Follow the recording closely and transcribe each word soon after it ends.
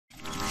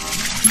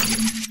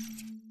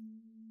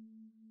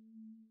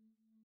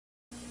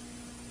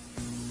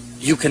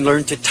you can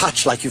learn to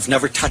touch like you've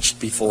never touched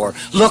before,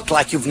 look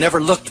like you've never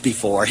looked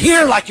before,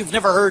 hear like you've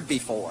never heard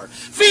before,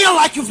 feel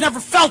like you've never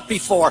felt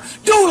before,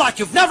 do like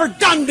you've never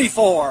done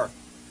before.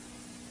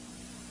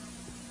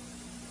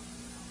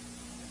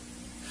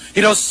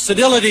 You know,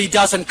 senility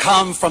doesn't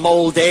come from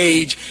old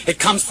age. It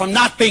comes from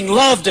not being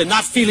loved and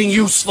not feeling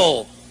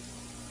useful.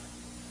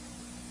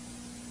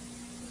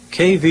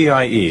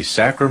 KVIE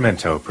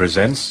Sacramento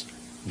presents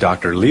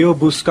Dr. Leo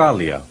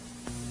Buscaglia.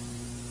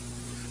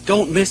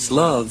 Don't miss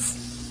love.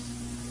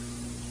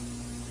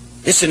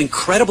 It's an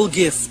incredible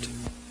gift.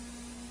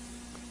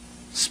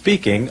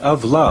 Speaking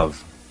of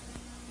love.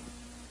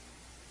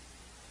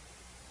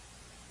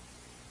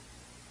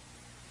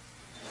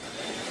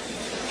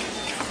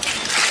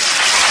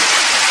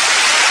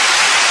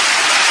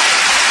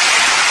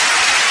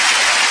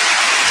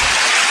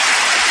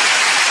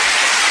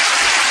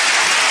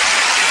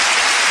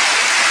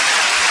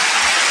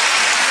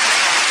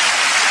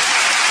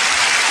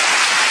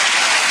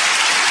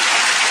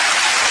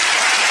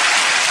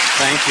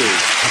 Thank you.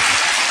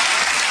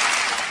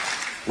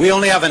 We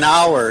only have an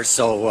hour,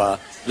 so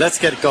let's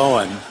get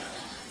going.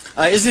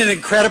 Isn't it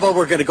incredible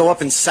we're going to go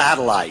up in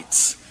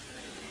satellites?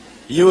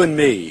 You and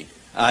me.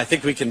 I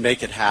think we can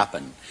make it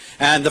happen.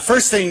 And the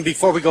first thing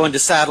before we go into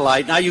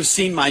satellite, now you've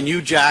seen my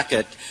new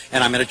jacket,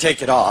 and I'm going to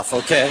take it off,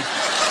 okay?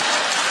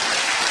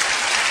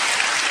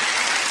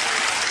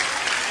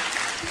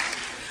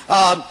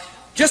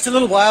 Just a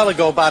little while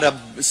ago, about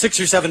 6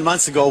 or 7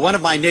 months ago, one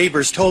of my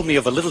neighbors told me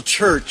of a little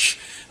church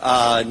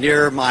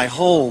near my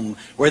home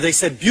where they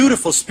said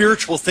beautiful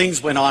spiritual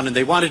things went on and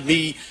they wanted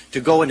me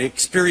to go and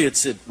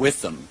experience it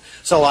with them.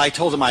 So I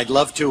told them I'd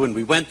love to, and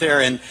we went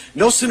there, and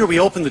no sooner we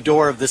opened the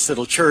door of this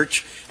little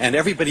church and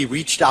everybody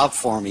reached out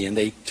for me and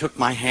they took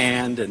my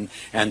hand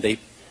and they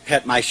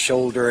pet my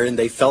shoulder and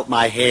they felt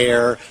my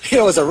hair.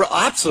 It was an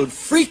absolute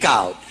freak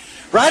out.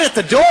 Right at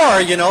the door,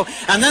 you know,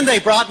 and then they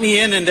brought me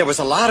in and there was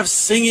a lot of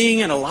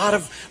singing and a lot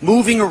of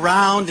moving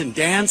around and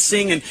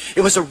dancing, and it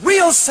was a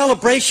real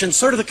celebration,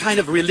 sort of the kind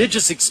of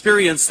religious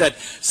experience that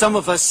some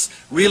of us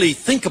really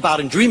think about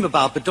and dream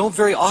about but don't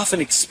very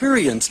often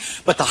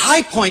experience. But the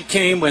high point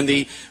came when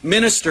the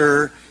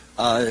minister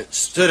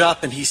stood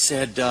up and he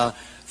said,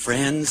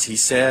 friends, he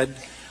said,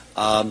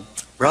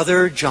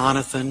 Brother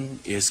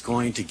Jonathan is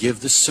going to give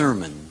the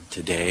sermon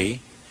today,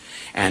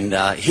 and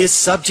his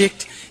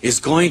subject is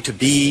going to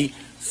be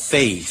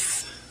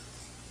faith.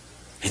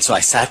 And so I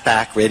sat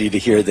back ready to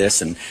hear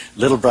this, and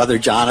little brother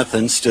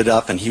Jonathan stood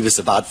up, and he was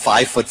about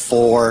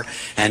 5'4",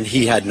 and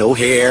he had no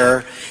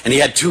hair, and he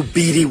had two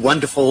beady,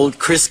 wonderful,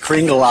 Kris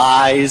Kringle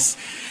eyes,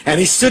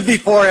 and he stood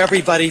before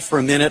everybody for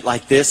a minute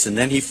like this, and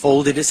then he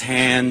folded his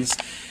hands,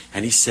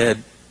 and he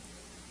said,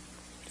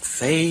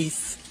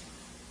 faith,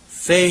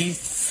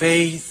 faith,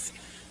 faith,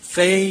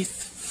 faith,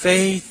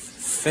 faith,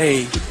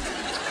 faith.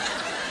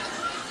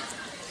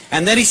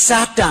 And then he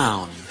sat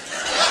down.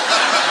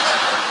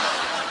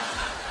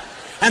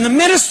 And the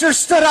minister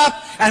stood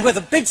up, and with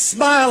a big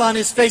smile on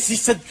his face, he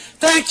said,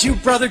 thank you,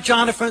 Brother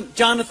Jonathan,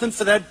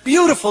 for that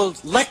beautiful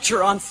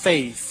lecture on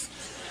faith.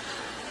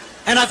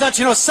 And I thought,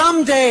 you know,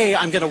 someday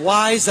I'm going to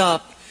wise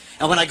up,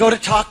 and when I go to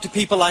talk to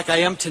people like I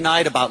am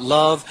tonight about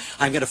love,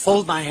 I'm going to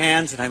fold my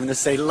hands, and I'm going to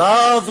say,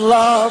 love,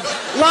 love,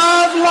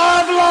 love,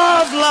 love,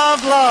 love,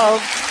 love,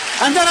 love.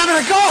 And then I'm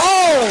going to go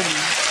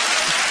home.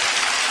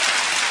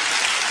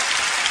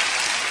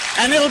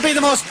 And it'll be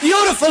the most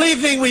beautiful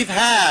evening we've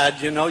had,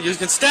 you know. You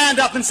can stand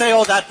up and say,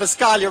 oh, that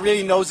Buscaglia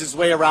really knows his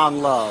way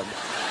around love.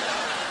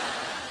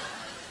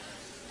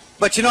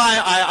 But, you know,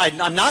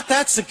 I'm not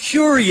that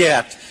secure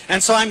yet.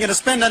 And so I'm going to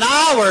spend an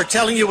hour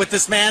telling you what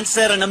this man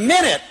said in a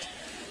minute.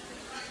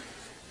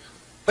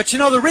 But, you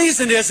know, the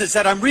reason is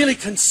that I'm really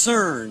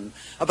concerned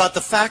about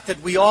the fact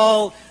that we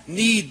all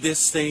need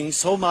this thing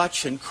so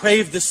much and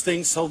crave this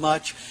thing so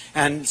much,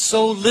 and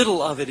so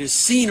little of it is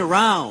seen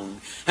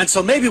around. And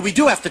so maybe we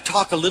do have to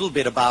talk a little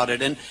bit about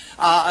it. And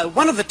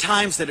one of the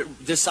times that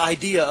this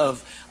idea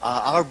of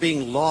our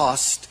being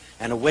lost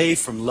and away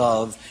from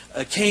love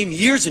came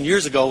years and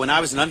years ago when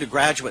I was an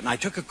undergraduate and I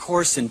took a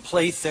course in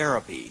play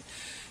therapy.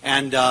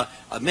 And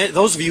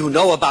those of you who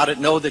know about it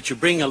know that you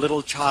bring a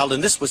little child,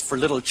 and this was for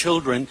little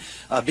children,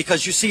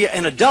 because you see,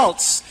 in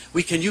adults,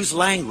 we can use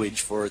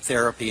language for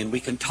therapy and we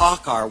can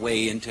talk our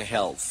way into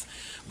health.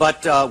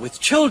 But with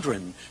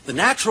children, the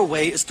natural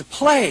way is to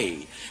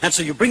play. And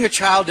so you bring a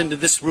child into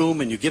this room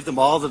and you give them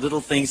all the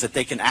little things that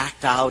they can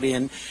act out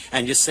in,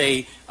 and you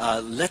say,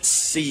 let's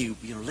see,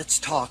 you know, let's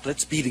talk,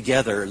 let's be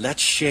together,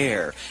 let's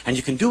share. And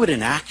you can do it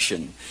in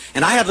action.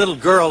 And I had a little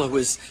girl who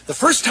was, the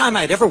first time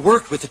I'd ever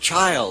worked with a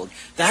child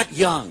that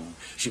young,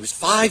 she was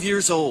 5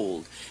 years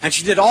old, and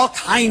she did all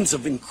kinds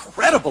of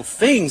incredible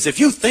things. If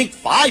you think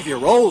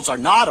 5-year-olds are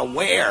not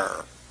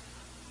aware,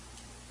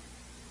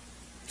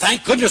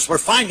 thank goodness we're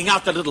finding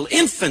out that little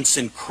infants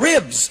in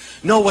cribs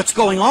know what's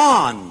going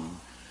on.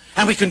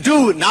 And we can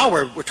do, now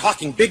we're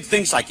talking big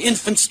things like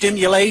infant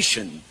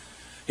stimulation.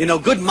 You know,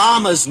 good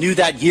mamas knew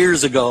that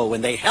years ago,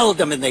 and they held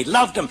them and they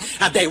loved them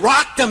and they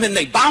rocked them and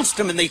they bounced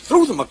them and they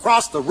threw them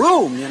across the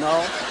room, you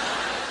know.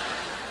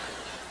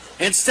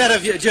 instead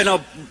of, you know,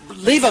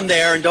 leave them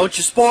there and don't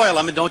you spoil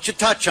them and don't you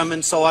touch them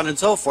and so on and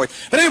so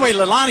forth. But anyway,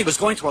 Leilani was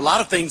going through a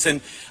lot of things,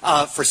 and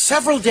for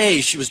several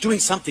days she was doing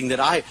something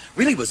that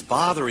really was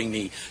bothering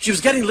me. She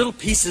was getting little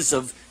pieces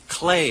of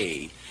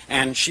clay,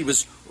 and she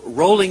was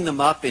rolling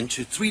them up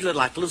into three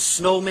like little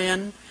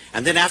snowmen,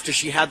 and then after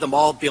she had them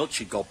all built,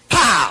 she'd go,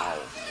 pow!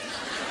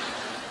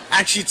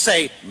 And she'd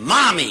say,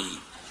 Mommy!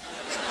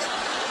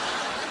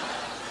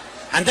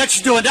 And then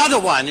she'd do another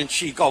one, and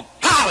she'd go,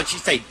 pow! And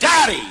she'd say,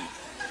 Daddy!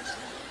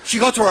 She'd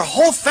go through her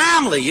whole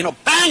family, you know,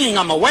 banging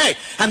them away,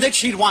 and then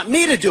she'd want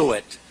me to do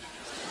it.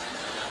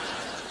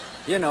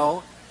 You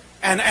know?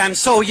 And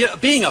so, you know,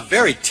 being a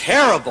very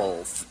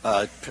terrible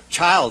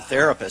child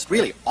therapist,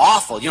 really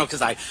awful, you know,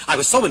 because I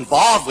was so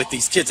involved with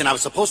these kids, and I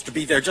was supposed to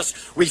be there just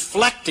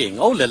reflecting.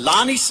 Oh,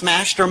 Leilani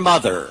smashed her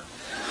mother.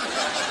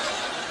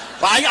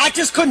 Well, I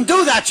just couldn't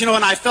do that, you know,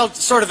 and I felt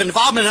sort of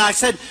involvement, and I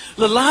said,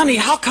 Leilani,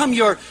 how come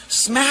you're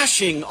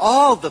smashing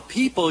all the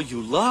people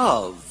you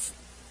love?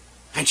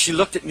 And she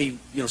looked at me,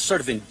 you know,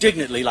 sort of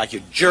indignantly, like,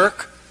 you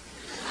jerk.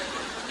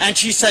 And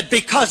she said,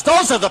 because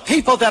those are the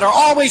people that are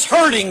always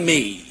hurting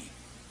me.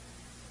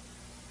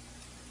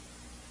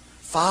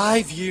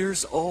 5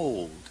 years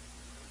old.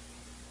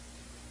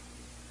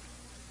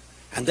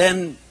 And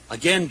then,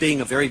 again,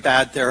 being a very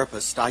bad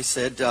therapist, I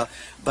said,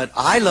 but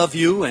I love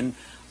you, and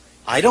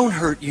I don't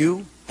hurt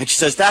you. And she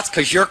says, that's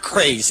because you're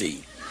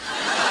crazy.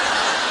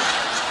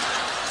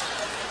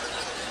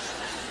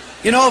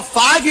 You know,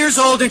 5 years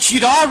old, and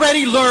she'd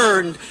already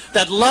learned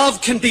that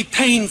love can be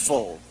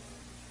painful.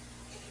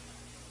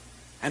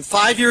 And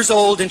 5 years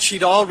old, and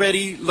she'd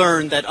already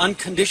learned that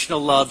unconditional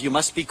love, you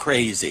must be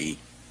crazy.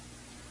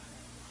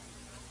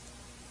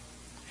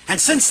 And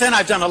since then,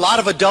 I've done a lot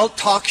of adult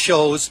talk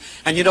shows,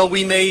 and you know,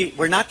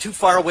 we're not too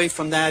far away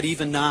from that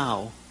even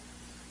now.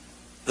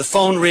 The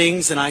phone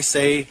rings, and I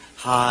say,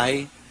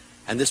 hi,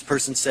 and this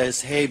person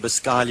says, hey,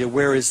 Buscaglia,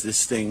 where is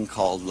this thing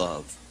called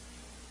love?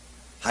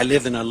 I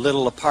live in a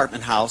little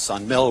apartment house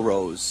on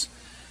Melrose,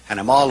 and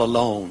I'm all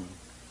alone,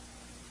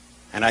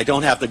 and I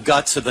don't have the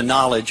guts or the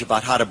knowledge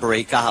about how to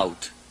break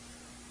out.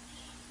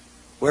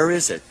 Where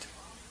is it?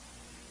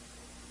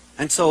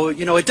 And so,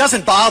 you know, it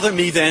doesn't bother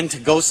me then to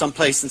go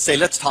someplace and say,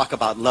 let's talk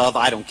about love,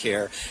 I don't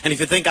care. And if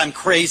you think I'm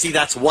crazy,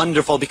 that's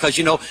wonderful, because,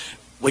 you know,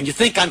 when you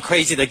think I'm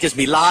crazy, that gives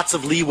me lots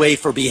of leeway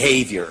for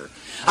behavior.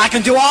 I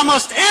can do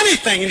almost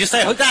anything, and you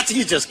say, oh,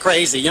 he's just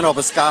crazy, you know,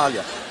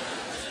 Buscaglia.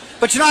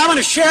 But, you know, I want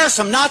to share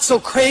some not so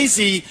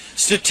crazy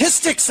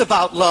statistics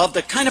about love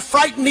that kind of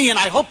frighten me, and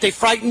I hope they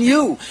frighten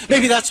you.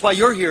 Maybe that's why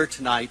you're here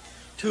tonight,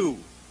 too.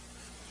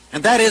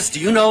 And that is, do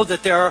you know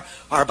that there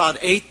are about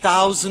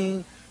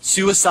 8,000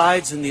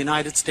 suicides in the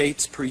United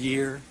States per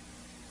year?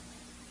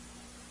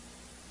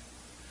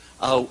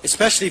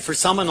 Especially for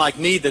someone like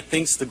me that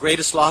thinks the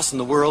greatest loss in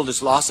the world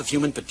is loss of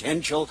human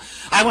potential.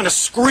 I want to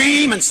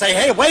scream and say,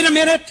 hey, wait a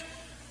minute.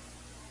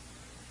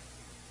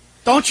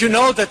 Don't you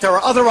know that there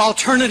are other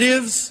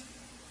alternatives?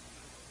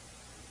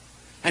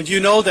 And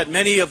you know that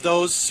many of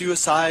those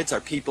suicides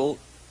are people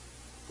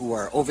who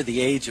are over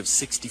the age of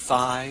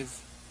 65?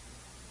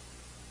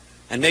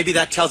 And maybe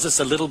that tells us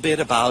a little bit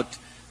about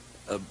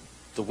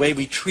the way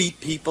we treat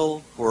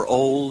people who are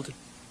old,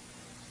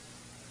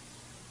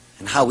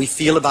 and how we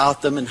feel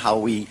about them, and how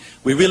we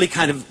really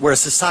we're a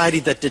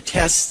society that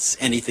detests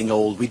anything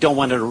old. We don't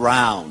want it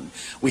around.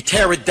 We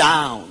tear it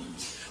down.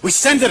 We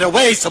send it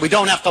away so we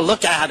don't have to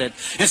look at it,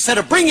 instead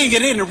of bringing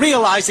it in and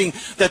realizing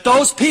that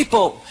those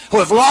people who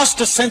have lost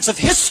a sense of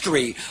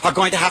history are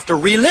going to have to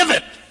relive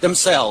it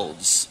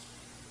themselves.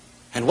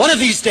 And one of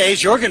these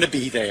days you're going to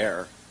be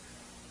there,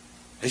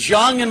 as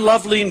young and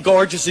lovely and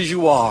gorgeous as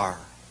you are.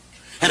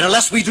 And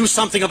unless we do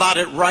something about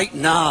it right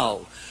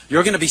now,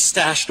 you're going to be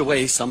stashed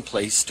away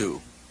someplace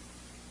too.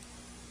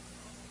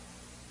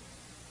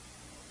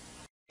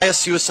 The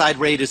highest suicide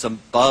rate is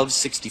above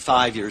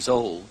 65 years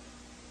old.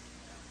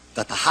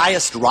 That the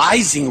highest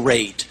rising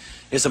rate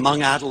is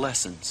among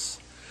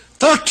adolescents.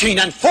 13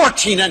 and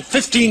 14 and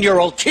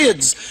 15-year-old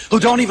kids who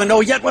don't even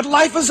know yet what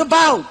life is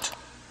about,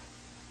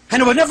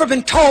 and who have never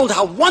been told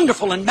how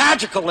wonderful and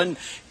magical and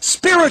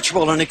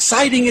spiritual and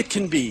exciting it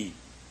can be.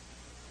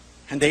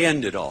 And they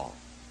end it all.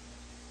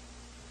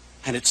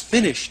 And it's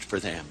finished for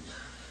them.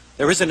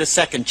 There isn't a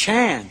second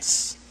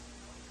chance.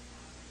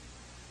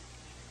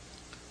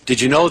 Did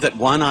you know that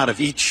one out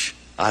of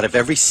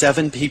every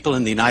 7 people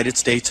in the United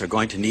States are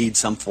going to need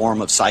some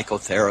form of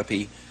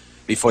psychotherapy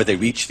before they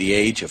reach the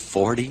age of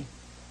 40?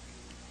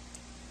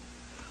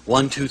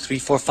 1, 2, 3,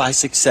 4, 5,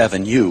 6,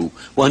 7, you.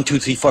 1, 2,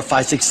 3, 4,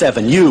 5, 6,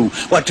 7, you.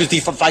 1, 2, 3,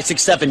 4, 5,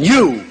 6, 7,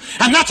 you.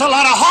 And that's a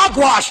lot of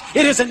hogwash.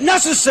 It isn't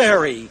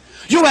necessary.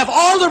 You have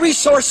all the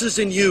resources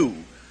in you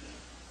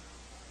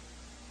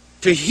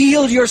to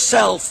heal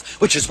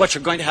yourself, which is what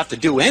you're going to have to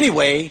do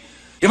anyway.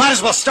 You might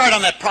as well start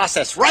on that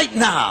process right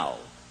now.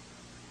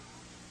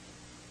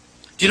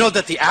 Do you know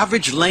that the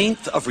average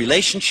length of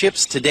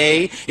relationships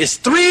today is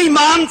 3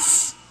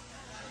 months?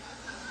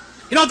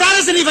 You know, that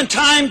isn't even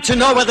time to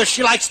know whether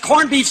she likes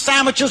corned beef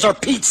sandwiches or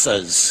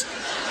pizzas.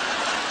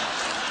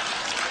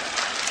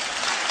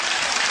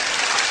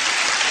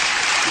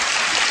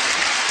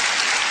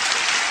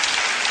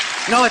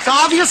 You know, it's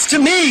obvious to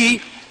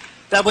me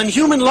that when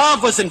human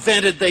love was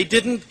invented, they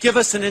didn't give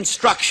us an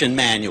instruction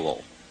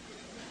manual.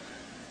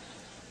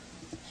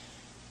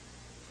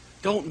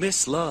 Don't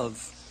miss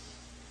love.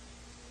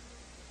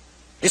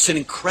 It's an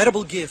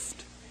incredible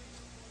gift.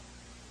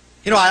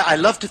 You know, I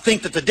love to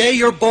think that the day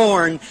you're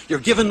born, you're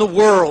given the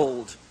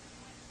world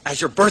as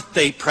your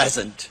birthday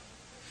present.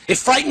 It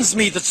frightens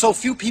me that so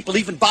few people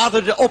even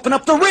bother to open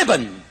up the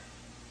ribbon.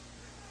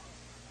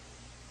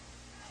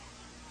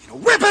 You know,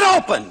 rip it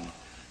open.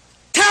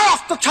 Tear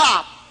off the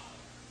top.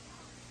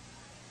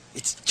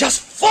 It's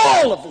just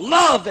full of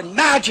love and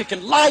magic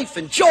and life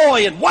and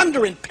joy and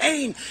wonder and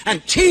pain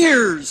and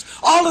tears.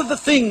 All of the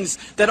things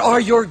that are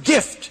your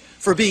gift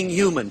for being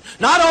human.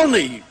 Not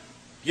only,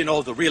 you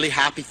know, the really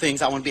happy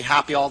things. I want to be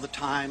happy all the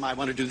time. I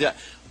want to do that.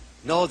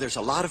 No, there's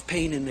a lot of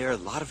pain in there, a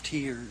lot of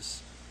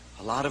tears,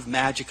 a lot of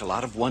magic, a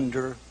lot of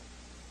wonder,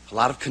 a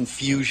lot of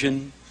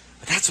confusion.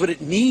 But that's what it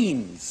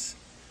means.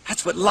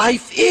 That's what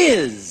life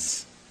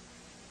is.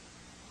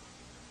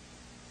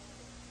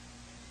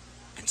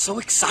 And so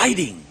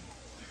exciting.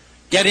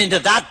 Get into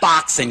that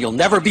box and you'll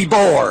never be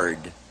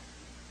bored.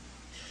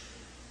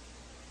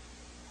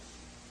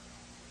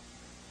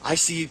 I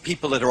see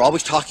people that are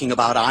always talking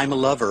about, I'm a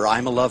lover,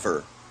 I'm a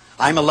lover.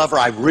 I'm a lover,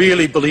 I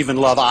really believe in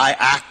love, I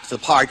act the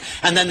part.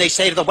 And then they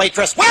say to the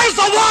waitress, where's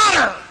the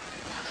water?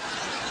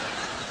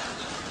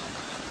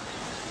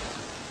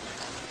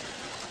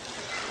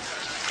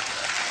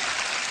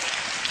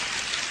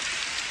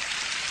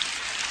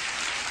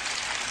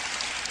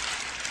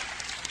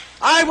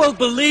 I will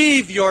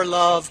believe your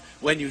love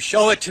when you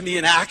show it to me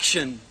in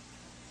action.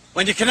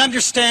 When you can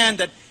understand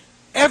that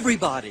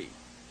everybody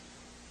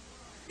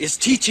is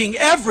teaching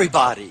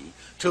everybody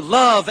to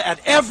love at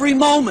every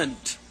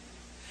moment.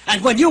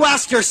 And when you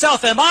ask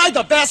yourself, am I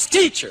the best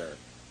teacher?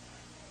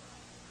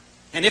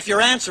 And if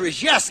your answer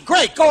is yes,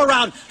 great, go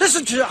around.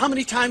 Listen to how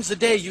many times a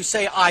day you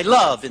say, I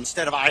love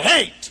instead of I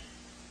hate.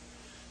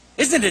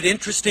 Isn't it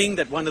interesting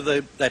that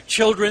that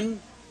children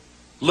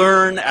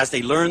learn, as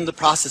they learn the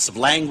process of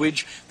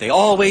language, they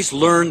always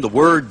learn the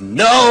word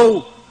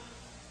no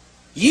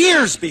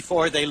years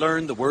before they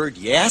learn the word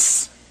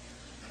yes?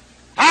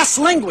 Ask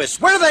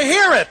linguists, where do they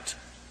hear it?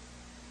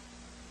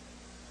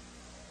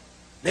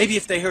 Maybe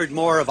if they heard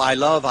more of I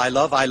love, I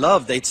love, I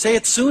love, they'd say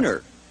it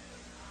sooner.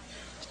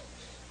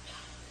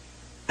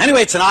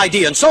 Anyway, it's an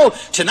idea. And so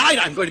tonight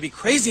I'm going to be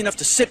crazy enough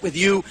to sit with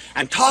you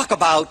and talk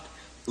about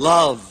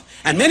love.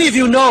 And many of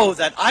you know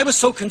that I was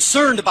so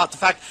concerned about the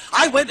fact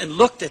I went and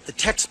looked at the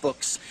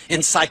textbooks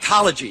in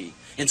psychology,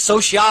 in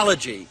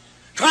sociology,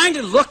 trying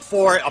to look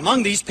for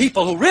among these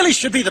people who really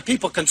should be the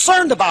people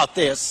concerned about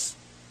this,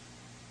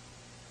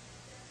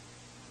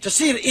 to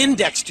see it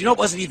indexed. You know, it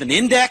wasn't even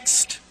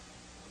indexed.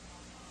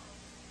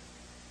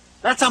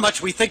 That's how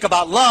much we think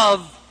about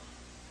love.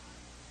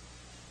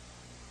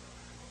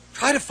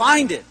 Try to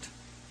find it.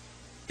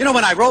 You know,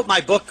 when I wrote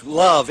my book,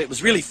 Love, it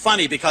was really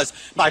funny because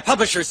my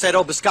publisher said,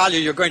 oh,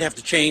 Buscaglia, you're going to have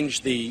to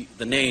change the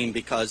name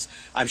because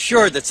I'm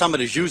sure that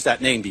somebody's used that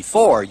name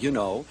before, you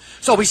know.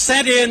 So we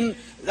sent in,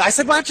 I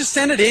said, why don't you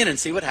send it in and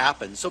see what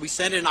happens? So we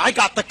sent it in, I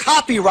got the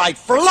copyright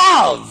for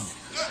Love.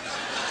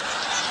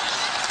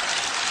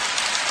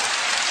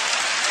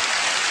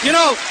 You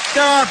know,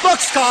 there are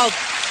books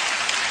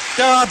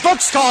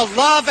called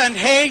Love and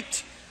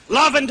Hate,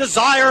 Love and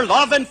Desire,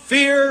 Love and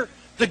Fear,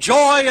 The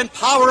Joy and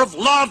Power of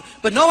Love,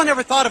 but no one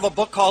ever thought of a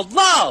book called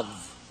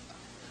Love.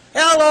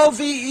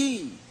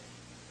 L-O-V-E.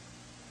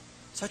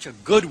 Such a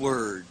good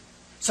word,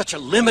 such a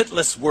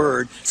limitless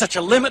word, such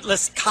a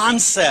limitless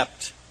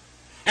concept.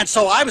 And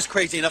so I was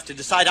crazy enough to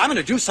decide I'm going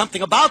to do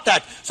something about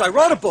that. So I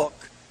wrote a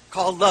book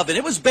called Love, and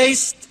it was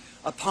based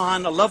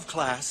upon a love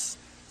class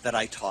that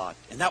I taught.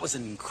 And that was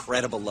an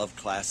incredible love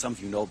class. Some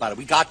of you know about it.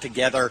 We got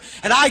together,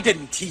 and I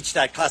didn't teach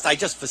that class. I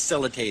just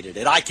facilitated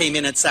it. I came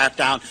in and sat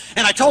down,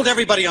 and I told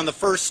everybody on the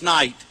first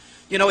night,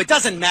 you know, it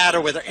doesn't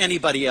matter whether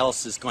anybody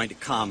else is going to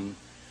come.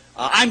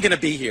 I'm going to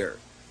be here.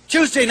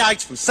 Tuesday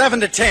nights from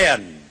 7 to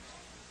 10.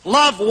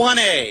 Love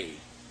 1A.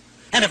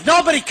 And if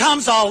nobody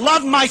comes, I'll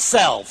love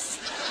myself.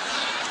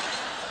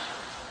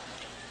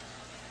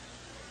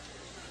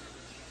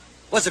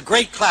 Was a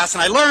great class,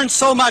 and I learned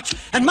so much,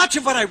 and much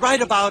of what I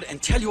write about and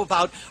tell you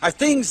about are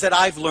things that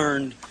I've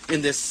learned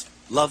in this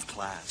love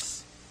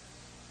class.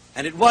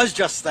 And it was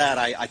just that.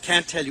 I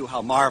can't tell you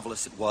how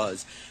marvelous it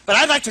was. But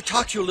I'd like to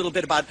talk to you a little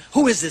bit about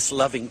who is this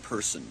loving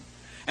person.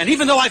 And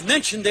even though I've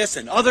mentioned this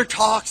in other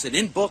talks and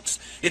in books,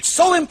 it's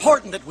so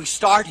important that we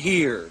start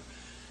here.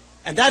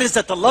 And that is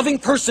that the loving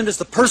person is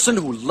the person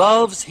who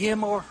loves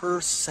him or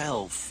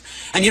herself.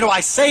 And you know, I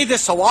say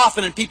this so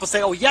often and people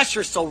say, oh yes,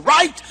 you're so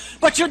right,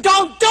 but you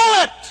don't do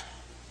it.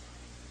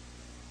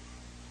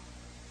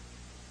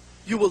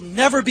 You will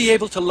never be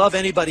able to love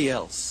anybody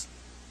else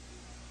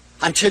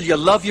until you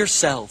love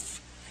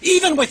yourself,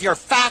 even with your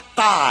fat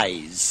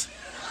thighs.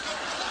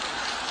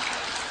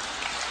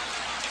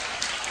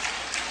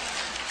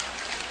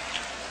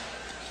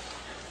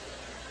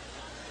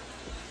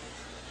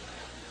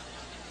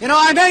 You know,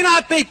 I may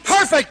not be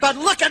perfect, but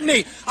look at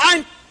me.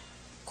 I'm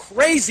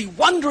crazy,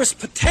 wondrous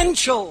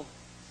potential.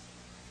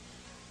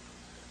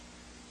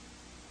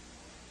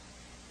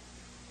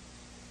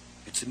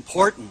 It's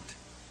important.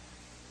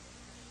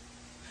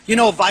 You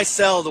know,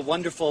 Wiesel, the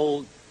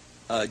wonderful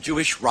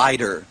Jewish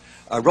writer,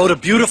 wrote a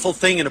beautiful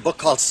thing in a book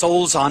called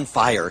Souls on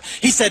Fire.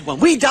 He said, when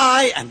we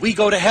die and we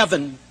go to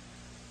heaven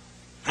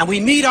and we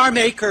meet our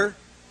Maker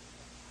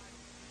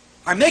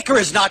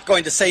is not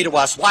going to say to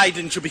us, why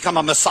didn't you become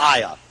a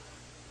Messiah?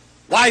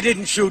 Why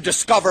didn't you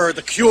discover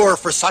the cure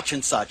for such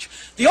and such?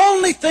 The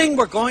only thing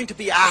we're going to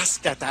be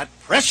asked at that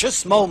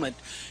precious moment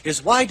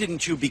is, why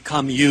didn't you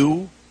become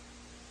you?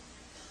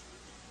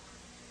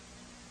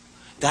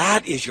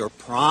 That is your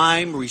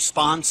prime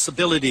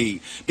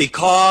responsibility,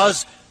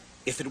 because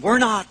if it were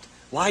not,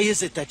 why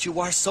is it that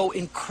you are so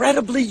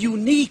incredibly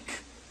unique?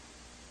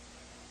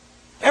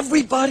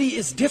 Everybody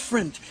is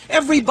different.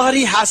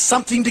 Everybody has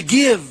something to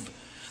give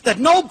that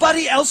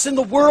nobody else in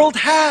the world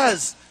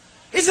has.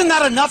 Isn't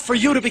that enough for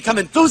you to become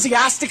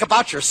enthusiastic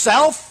about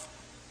yourself?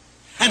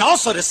 And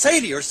also to say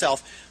to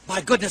yourself,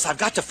 my goodness, I've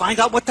got to find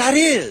out what that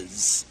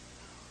is.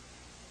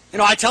 You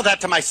know, I tell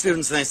that to my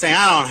students and they say,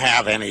 I don't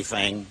have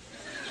anything.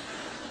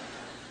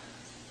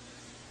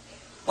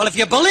 Well, if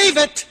you believe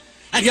it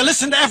and you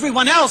listen to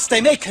everyone else,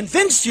 they may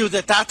convince you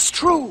that that's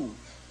true.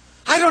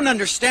 I don't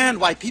understand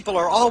why people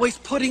are always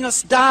putting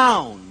us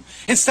down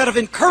instead of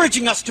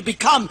encouraging us to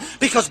become,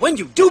 because when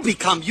you do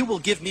become, you will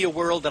give me a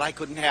world that I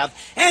couldn't have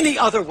any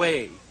other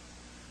way.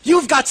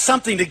 You've got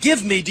something to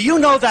give me. Do you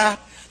know that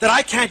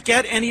I can't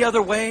get any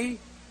other way?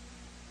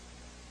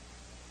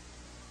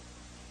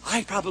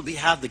 I probably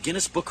have the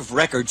Guinness Book of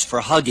Records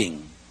for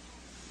hugging.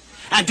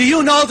 And do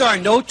you know there are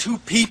no two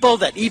people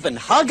that even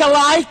hug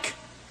alike?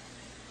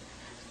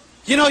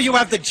 You know, you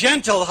have the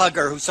gentle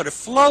hugger who sort of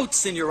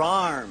floats in your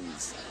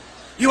arms.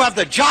 You have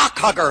the jock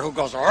hugger who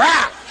goes,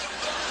 rah!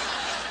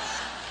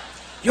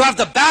 You have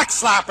the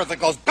backslapper that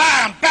goes,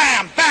 bam,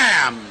 bam,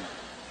 bam!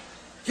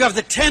 You have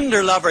the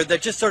tender lover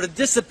that just sort of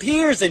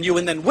disappears in you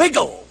and then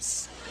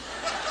wiggles.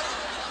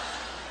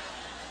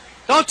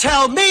 Don't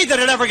tell me that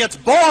it ever gets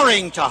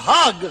boring to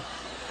hug.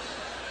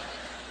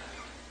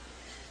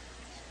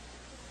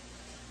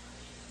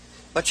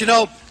 But you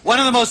know, one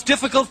of the most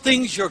difficult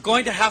things you're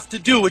going to have to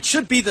do, it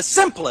should be the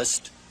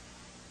simplest,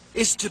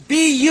 is to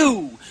be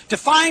you, to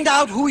find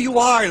out who you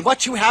are and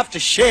what you have to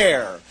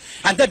share,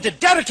 and then to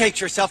dedicate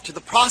yourself to the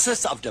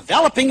process of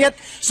developing it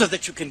so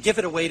that you can give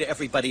it away to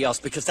everybody else,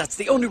 because that's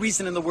the only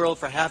reason in the world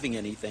for having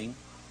anything.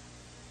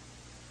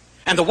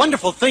 And the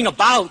wonderful thing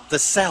about the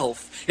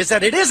self is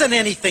that it isn't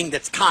anything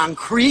that's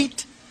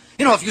concrete.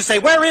 You know, if you say,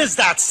 where is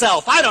that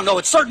self? I don't know,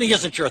 it certainly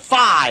isn't your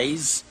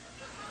thighs.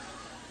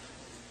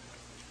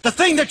 The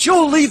thing that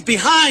you'll leave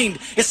behind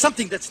is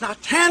something that's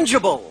not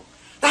tangible.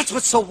 That's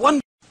what's so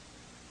wonderful.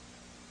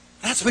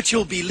 That's what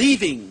you'll be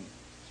leaving.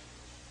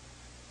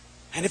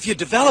 And if you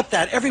develop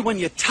that, everyone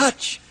you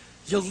touch,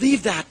 you'll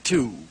leave that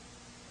too.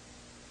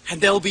 And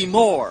there'll be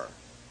more.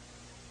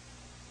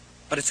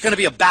 But it's going to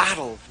be a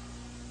battle.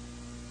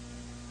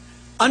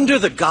 Under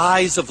the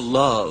guise of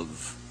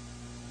love,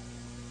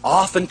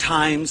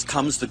 oftentimes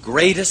comes the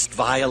greatest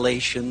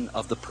violation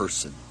of the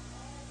person.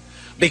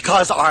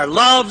 Because our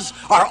loves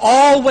are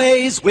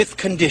always with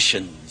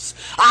conditions.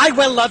 I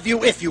will love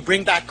you if you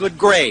bring back good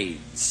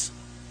grades.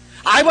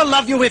 I will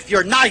love you if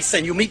you're nice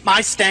and you meet my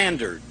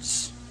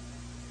standards.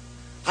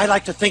 I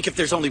like to think if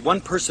there's only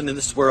one person in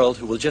this world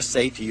who will just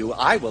say to you,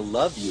 I will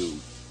love you.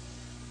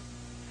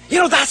 You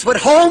know, that's what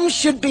home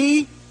should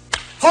be.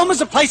 Home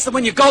is a place that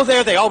when you go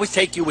there, they always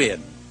take you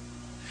in.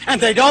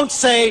 And they don't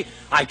say,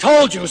 I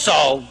told you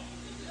so.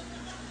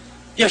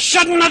 You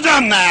shouldn't have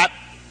done that.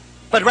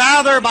 But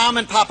rather, Mom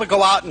and Papa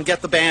go out and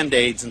get the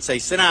Band-Aids and say,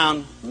 sit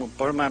down,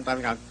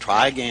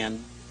 try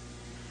again.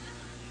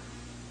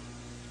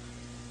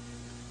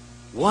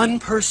 One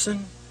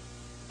person,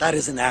 that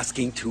isn't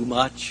asking too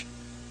much.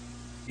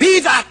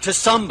 Be that to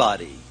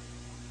somebody.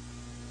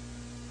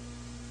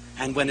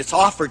 And when it's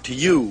offered to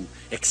you,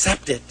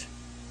 accept it.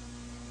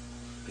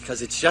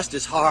 Because it's just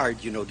as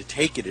hard, you know, to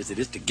take it as it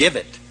is to give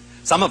it.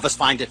 Some of us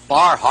find it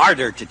far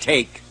harder to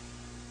take.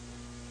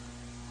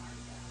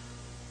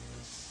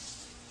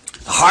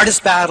 The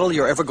hardest battle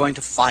you're ever going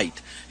to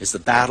fight is the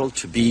battle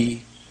to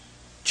be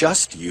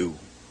just you.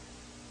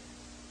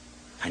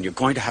 And you're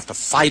going to have to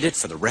fight it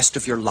for the rest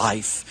of your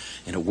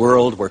life in a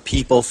world where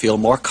people feel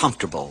more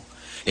comfortable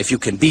if you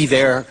can be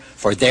there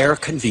for their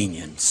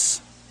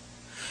convenience.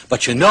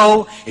 But you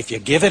know, if you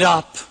give it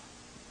up,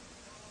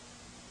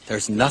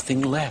 there's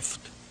nothing left.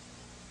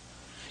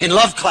 In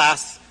love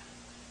class,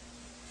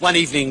 one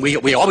evening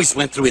we always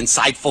went through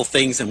insightful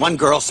things, and one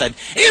girl said,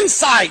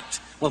 insight!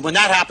 Well, when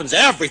that happens,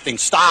 everything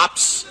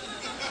stops.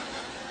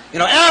 You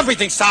know,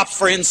 everything stops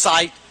for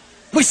insight.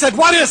 We said,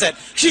 what is it?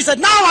 She said,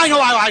 now I know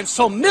why I'm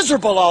so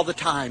miserable all the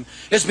time.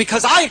 It's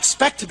because I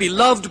expect to be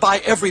loved by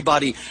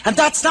everybody, and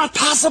that's not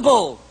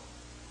possible.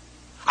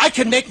 I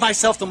can make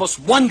myself the most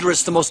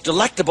wondrous, the most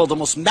delectable, the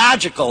most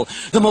magical,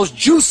 the most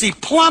juicy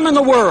plum in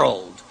the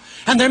world.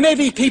 And there may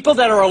be people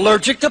that are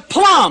allergic to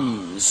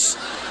plums.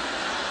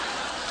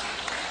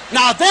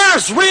 Now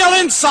there's real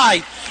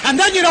insight. And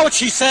then you know what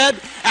she said?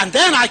 And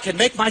then I can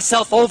make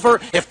myself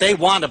over, if they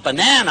want a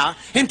banana,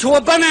 into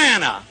a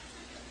banana.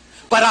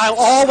 but I'll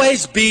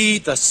always be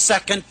the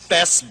second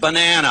best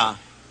banana.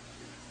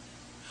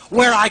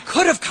 Where I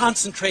could have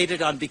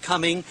concentrated on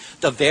becoming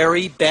the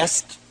very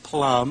best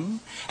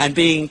plum and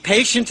being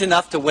patient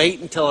enough to wait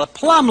until a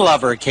plum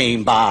lover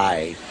came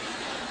by.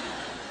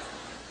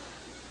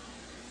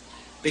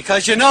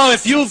 Because, you know,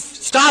 if you've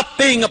stopped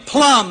being a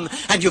plum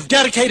and you've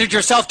dedicated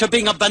yourself to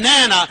being a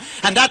banana,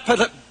 and that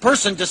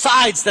person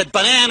decides that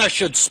banana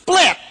should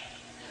split,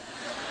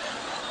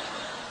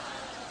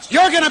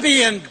 you're going to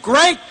be in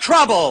great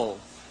trouble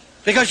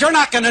because you're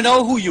not going to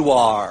know who you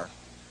are.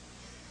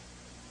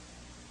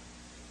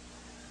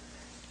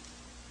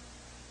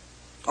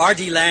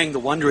 R.D. Laing, the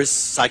wondrous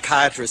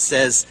psychiatrist,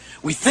 says,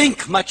 we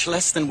think much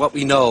less than what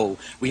we know.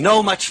 We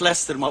know much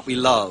less than what we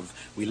love.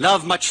 We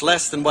love much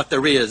less than what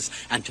there is.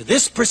 And to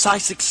this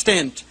precise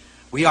extent,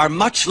 we are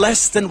much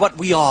less than what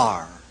we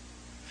are.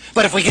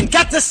 But if we can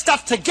get this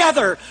stuff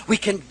together, we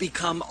can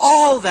become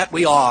all that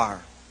we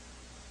are.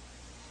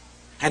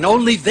 And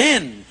only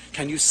then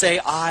can you say,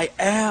 I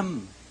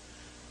am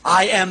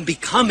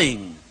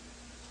becoming.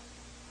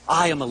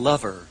 I am a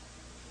lover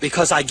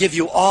because I give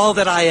you all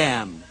that I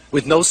am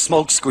with no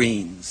smoke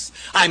screens.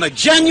 I'm a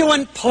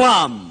genuine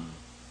plum.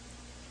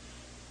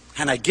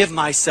 And I give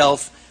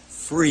myself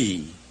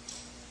free.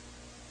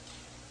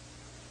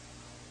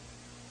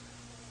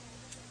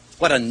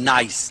 What a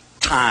nice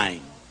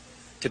time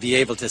to be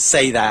able to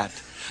say that.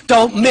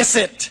 Don't miss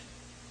it.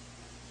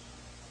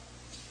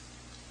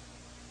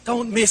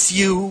 Don't miss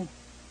you.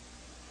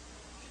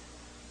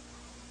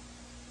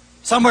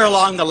 Somewhere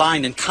along the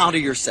line, encounter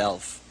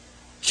yourself.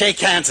 Shake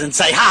hands and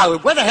say,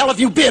 where the hell have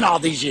you been all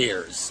these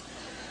years?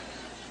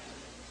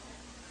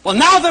 Well,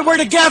 now that we're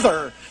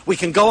together, we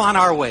can go on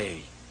our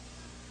way.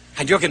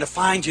 And you're going to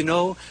find, you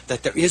know,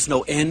 that there is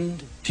no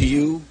end to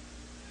you.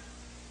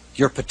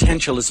 Your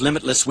potential is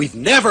limitless. We've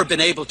never been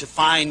able to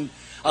find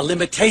a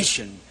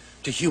limitation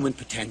to human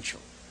potential.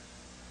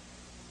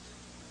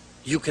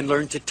 You can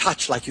learn to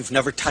touch like you've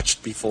never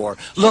touched before,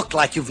 look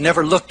like you've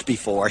never looked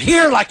before,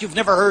 hear like you've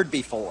never heard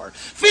before,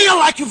 feel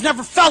like you've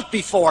never felt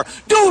before,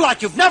 do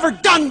like you've never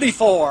done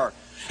before.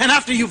 And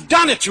after you've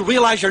done it, you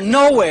realize you're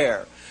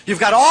nowhere. You've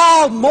got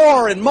all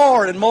more and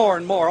more and more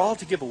and more, all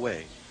to give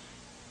away.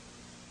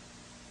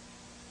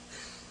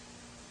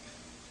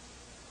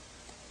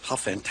 How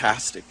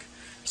fantastic.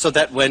 So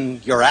that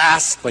when you're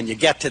asked, when you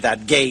get to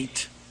that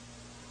gate,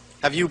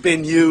 have you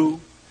been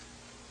you?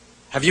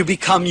 Have you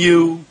become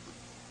you?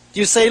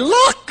 You say,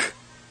 look!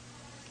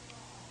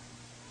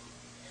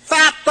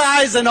 Fat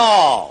thighs and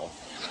all.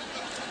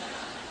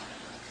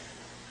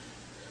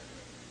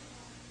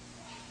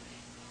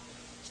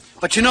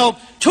 But you know,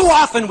 too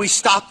often we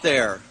stop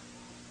there.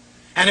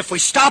 And if we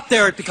stop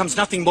there, it becomes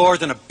nothing more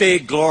than a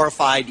big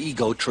glorified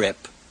ego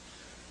trip.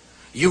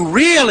 You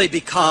really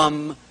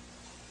become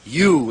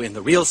you in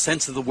the real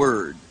sense of the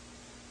word.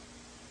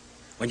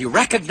 When you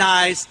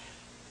recognize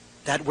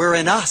that we're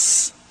in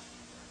us.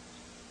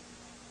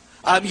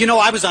 You know,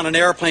 I was on an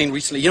airplane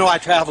recently. You know, I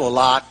travel a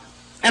lot.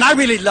 And I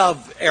really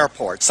love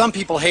airports. Some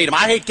people hate them.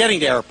 I hate getting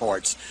to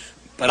airports.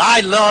 But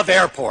I love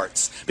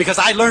airports because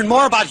I learn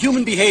more about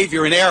human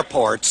behavior in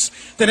airports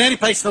than any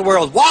place in the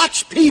world.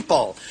 Watch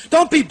people.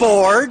 Don't be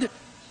bored.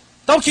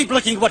 Don't keep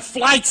looking at what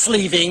flight's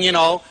leaving, you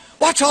know.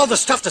 Watch all the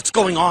stuff that's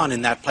going on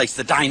in that place,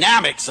 the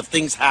dynamics of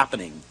things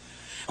happening.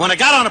 When I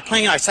got on a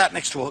plane, I sat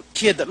next to a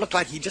kid that looked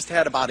like he just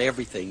had about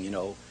everything, you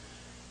know.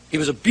 He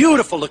was a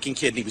beautiful-looking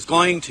kid, and he was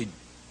going to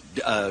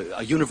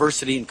a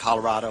university in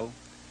Colorado.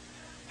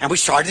 And we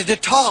started to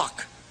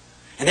talk.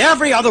 And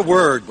every other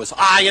word was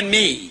I and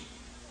me.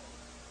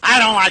 I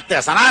don't like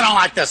this, and I don't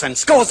like this, and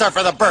schools are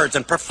for the birds,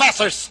 and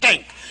professors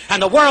stink, and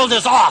the world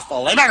is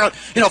awful. And,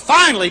 you know,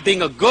 finally,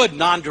 being a good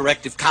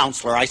non-directive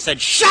counselor, I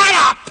said, shut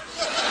up!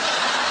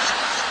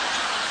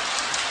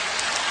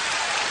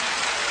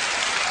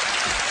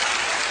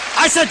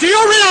 I said, do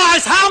you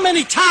realize how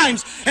many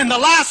times in the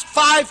last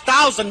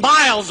 5,000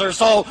 miles or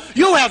so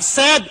you have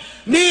said,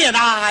 me and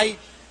I?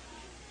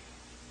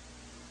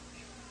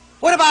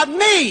 What about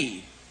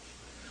me?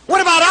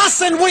 What about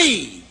us and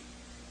we?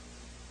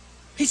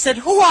 He said,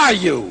 who are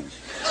you?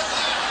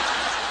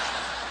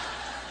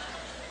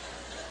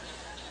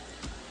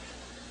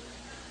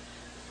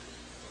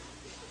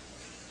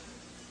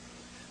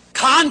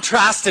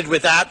 Contrasted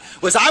with that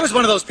was I was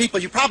one of those people,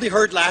 you probably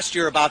heard last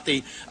year about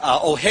the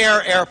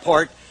O'Hare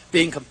Airport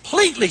being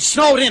completely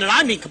snowed in, and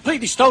I mean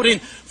completely snowed in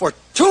for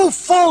 2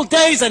 full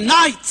days and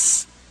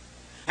nights.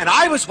 And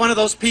I was one of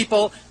those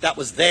people that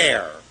was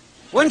there.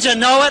 Wouldn't you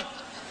know it?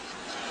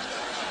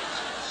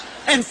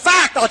 In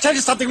fact, I'll tell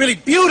you something really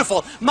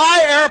beautiful.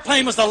 My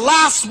airplane was the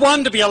last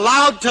one to be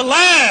allowed to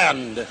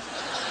land.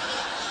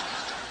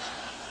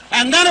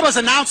 And then it was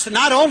announced that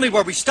not only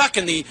were we stuck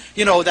in the,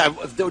 you know, there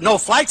were no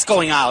flights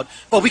going out,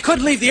 but we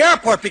couldn't leave the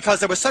airport because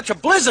there was such a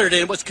blizzard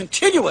and it was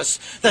continuous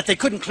that they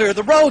couldn't clear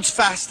the roads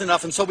fast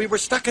enough, and so we were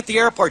stuck at the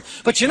airport.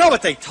 But you know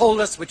what they told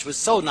us, which was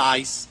so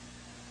nice?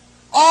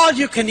 All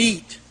you can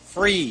eat,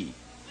 free.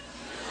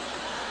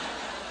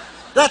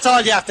 That's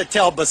all you have to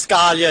tell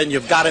Buscaglia and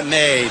you've got it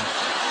made.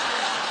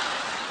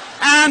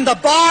 And the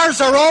bars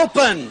are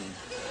open.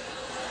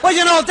 Well,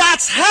 you know,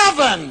 that's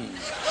heaven.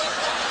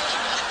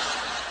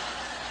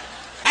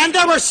 And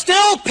there were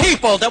still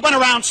people that went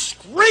around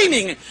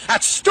screaming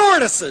at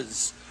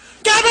stewardesses,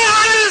 "Get me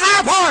out of this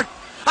airport!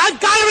 I've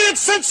got to be in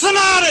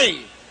Cincinnati!"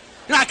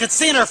 You know, I could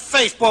see in her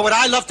face, "Boy, would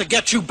I love to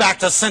get you back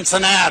to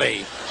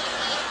Cincinnati."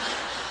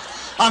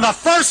 On the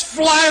first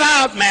flight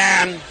out,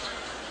 man,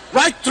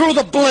 right through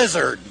the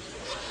blizzard.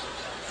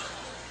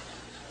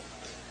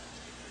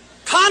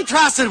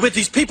 Contrasted with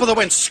these people that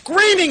went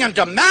screaming and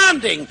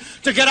demanding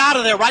to get out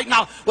of there right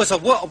now was a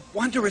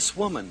wondrous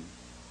woman.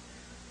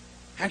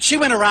 And she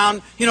went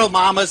around, you know,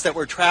 mamas that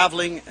were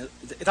traveling,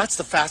 that's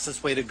the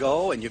fastest way to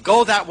go, and you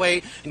go that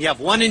way, and you have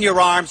one in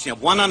your arms, you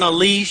have one on a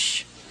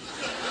leash.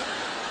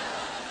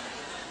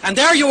 And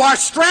there you are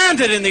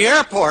stranded in the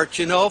airport,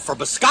 you know, for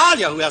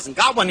Buscaglia, who hasn't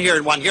got one here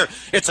and one here.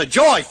 It's a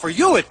joy. For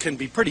you, it can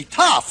be pretty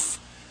tough.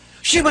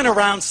 She went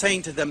around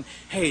saying to them,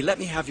 "Hey, let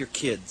me have your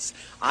kids.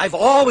 I've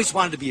always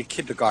wanted to be a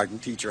kindergarten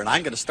teacher, and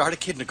I'm going to start a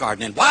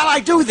kindergarten. And while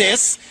I do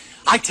this,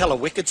 I tell a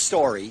wicked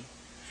story.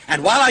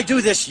 And while I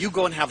do this, you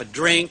go and have a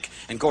drink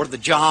and go to the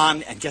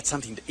John and get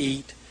something to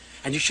eat."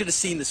 And you should have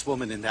seen this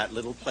woman in that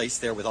little place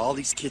there with all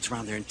these kids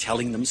around there and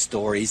telling them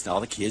stories, and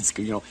all the kids,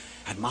 you know,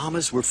 and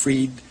mamas were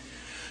freed.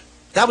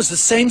 That was the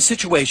same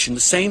situation,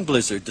 the same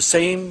blizzard, the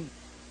same,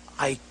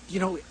 you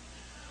know,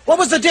 what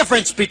was the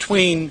difference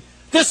between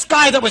this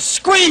guy that was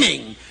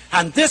screaming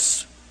and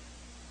this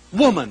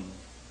woman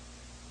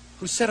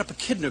who set up a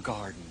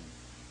kindergarten?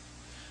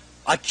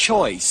 A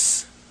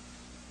choice.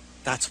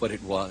 That's what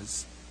it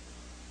was.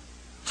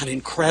 An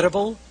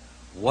incredible,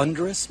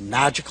 wondrous,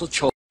 magical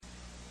choice.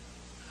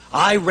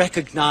 I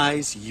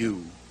recognize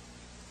you.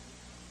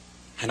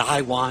 And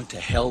I want to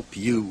help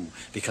you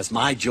because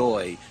my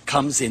joy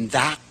comes in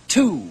that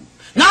too.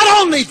 Not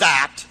only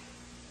that,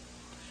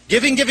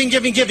 giving, giving,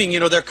 giving, giving. You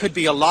know, there could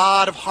be a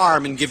lot of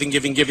harm in giving,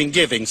 giving, giving,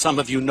 giving. Some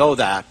of you know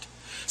that.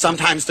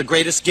 Sometimes the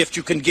greatest gift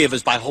you can give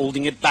is by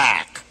holding it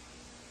back.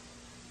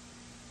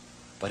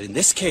 But in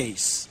this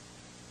case,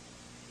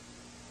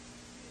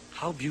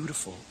 how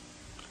beautiful.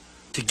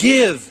 To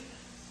give,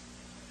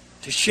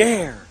 to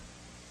share.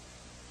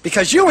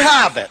 Because you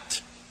have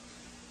it.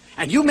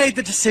 And you made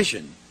the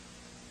decision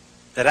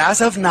that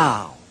as of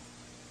now,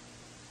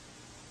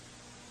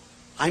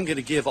 I'm going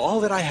to give all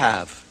that I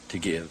have to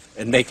give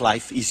and make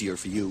life easier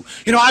for you.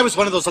 You know, I was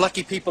one of those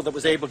lucky people that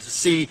was able to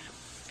see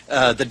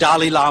the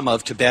Dalai Lama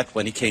of Tibet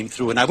when he came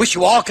through, and I wish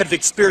you all could have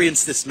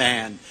experienced this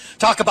man.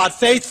 Talk about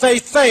faith,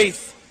 faith,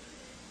 faith.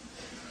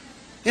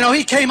 You know,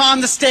 he came on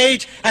the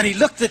stage and he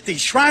looked at the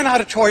shrine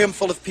auditorium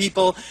full of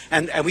people,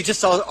 and we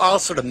just all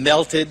sort of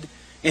melted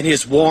in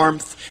his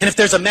warmth. And if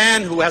there's a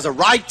man who has a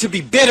right to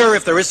be bitter,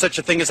 if there is such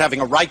a thing as having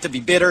a right to be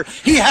bitter,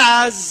 he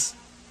has.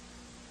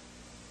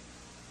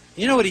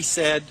 You know what he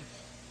said?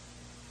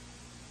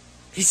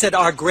 He said,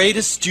 our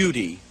greatest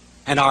duty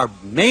and our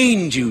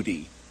main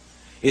duty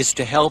is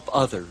to help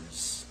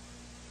others.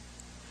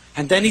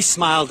 And then he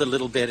smiled a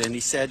little bit and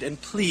he said,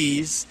 and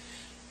please,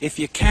 if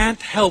you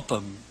can't help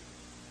them,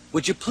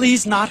 would you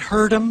please not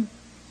hurt them?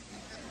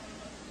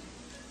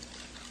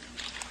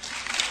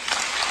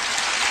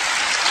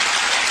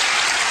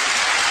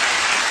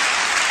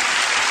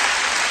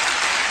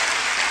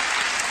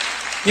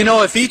 You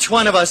know, if each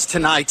one of us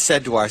tonight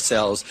said to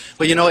ourselves,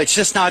 well, you know, it's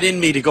just not in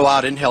me to go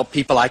out and help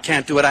people. I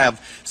can't do it. I have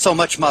so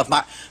much of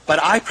my...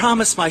 But I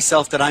promise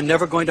myself that I'm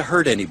never going to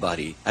hurt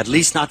anybody, at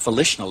least not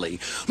volitionally.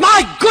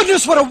 My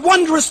goodness, what a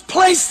wondrous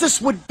place this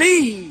would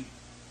be.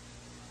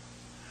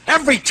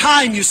 Every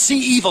time you see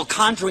evil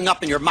conjuring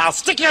up in your mouth,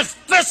 stick your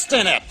fist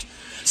in it.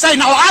 Say,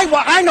 no,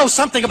 I know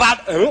something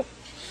about... In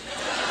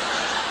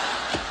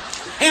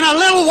a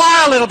little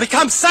while, it'll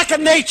become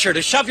second nature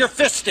to shove your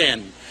fist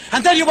in.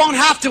 And then you won't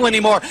have to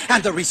anymore.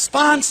 And the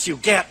response you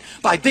get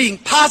by being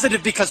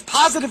positive, because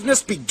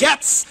positiveness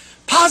begets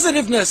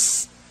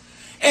positiveness.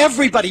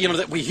 Everybody, you know,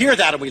 that we hear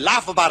that and we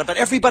laugh about it, but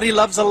everybody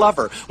loves a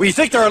lover. We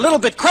think they're a little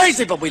bit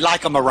crazy, but we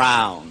like them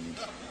around.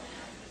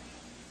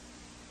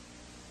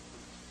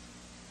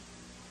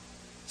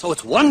 So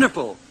it's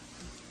wonderful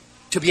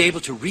to be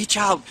able to reach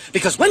out,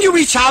 because when you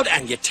reach out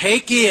and you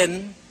take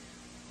in,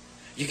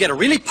 you get a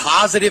really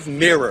positive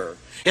mirror.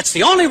 It's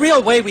the only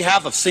real way we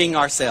have of seeing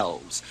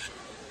ourselves.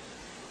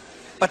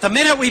 But the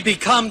minute we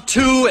become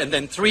 2 and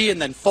then 3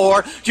 and then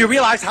 4, do you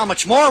realize how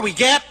much more we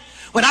get?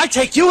 When I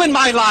take you in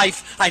my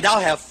life, I now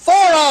have 4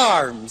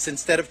 arms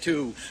instead of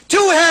 2. 2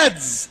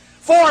 heads,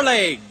 4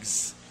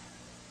 legs.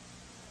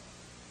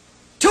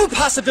 2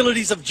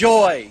 possibilities of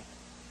joy.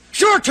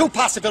 Sure, 2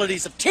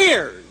 possibilities of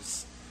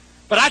tears.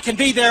 But I can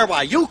be there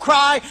while you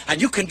cry,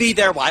 and you can be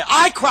there while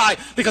I cry,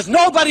 because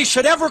nobody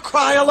should ever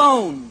cry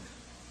alone.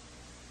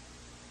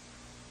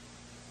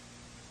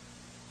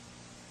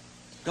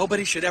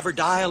 Nobody should ever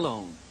die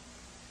alone.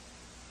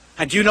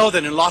 And you know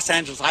that in Los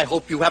Angeles, I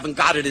hope you haven't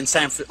got it in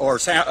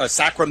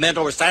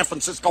Sacramento or San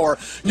Francisco or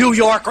New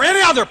York or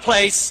any other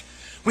place,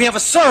 we have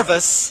a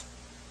service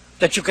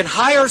that you can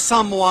hire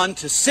someone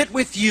to sit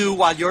with you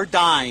while you're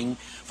dying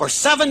for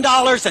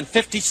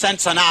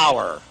 $7.50 an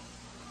hour.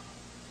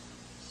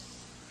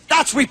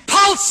 That's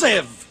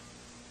repulsive.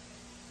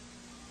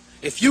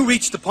 If you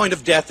reach the point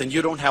of death and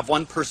you don't have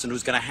one person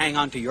who's going to hang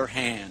on to your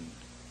hand,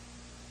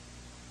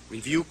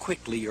 review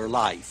quickly your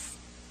life.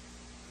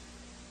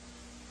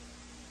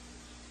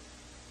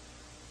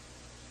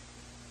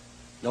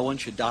 No one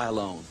should die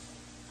alone.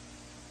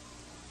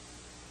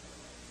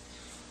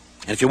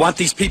 And if you want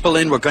these people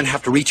in, we're going to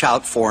have to reach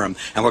out for them.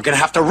 And we're going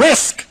to have to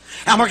risk.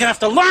 And we're going to have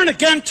to learn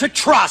again to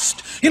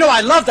trust. You know, I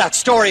love that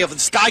story of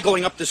this guy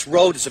going up this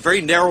road. It's a very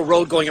narrow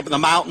road going up in the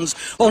mountains,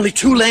 only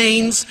 2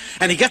 lanes.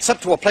 And he gets up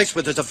to a place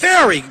where there's a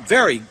very,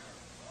 very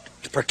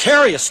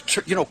precarious,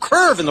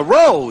 curve in the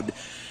road.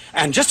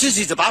 And just as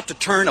he's about to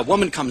turn, a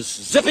woman comes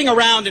zipping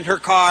around in her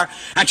car.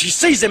 And she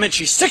sees him and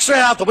she sticks right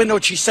out the window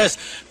and she says,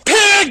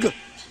 "Pig!"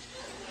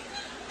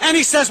 And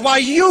he says, "Why,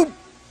 you..."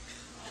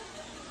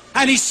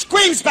 And he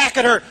screams back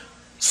at her,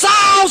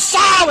 "Sow,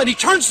 sow!" And he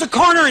turns the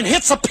corner and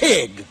hits a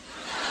pig.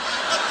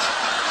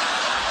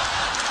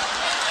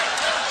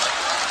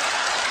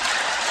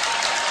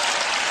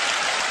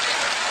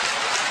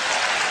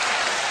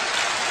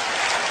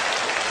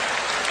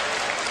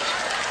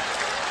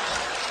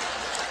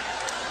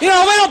 You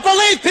know, we don't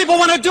believe people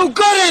want to do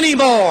good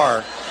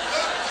anymore.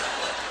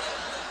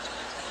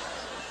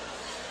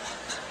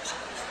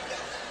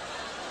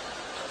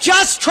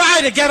 Just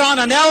try to get on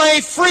an LA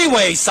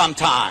freeway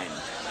sometime.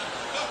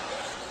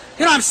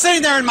 You know, I'm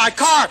sitting there in my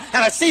car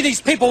and I see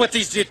these people with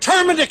these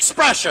determined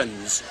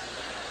expressions.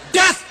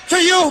 "Death to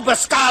you,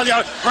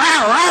 Buscaglia!"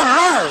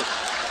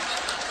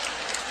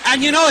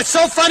 And you know, it's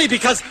so funny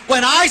because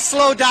when I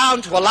slow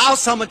down to allow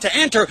someone to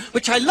enter,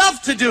 which I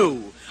love to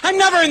do, I'm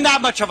never in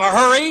that much of a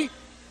hurry.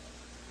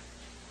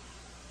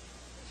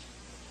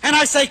 And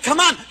I say,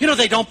 "Come on." You know,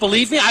 they don't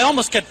believe me. I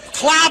almost get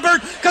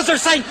clobbered because they're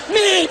saying,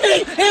 me,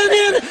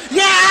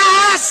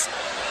 yes!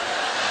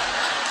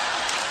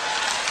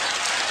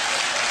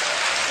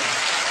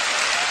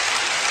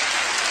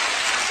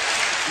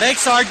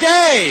 Makes our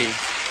day.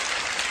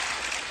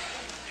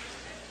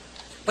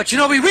 But you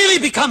know, we really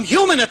become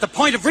human at the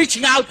point of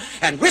reaching out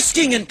and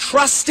risking and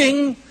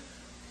trusting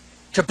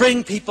to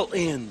bring people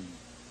in.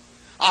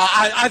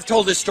 I've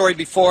told this story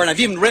before, and I've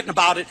even written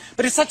about it,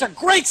 but it's such a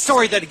great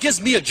story that it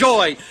gives me a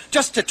joy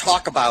just to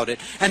talk about it.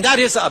 And that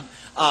is,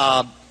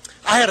 I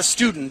had a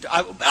student.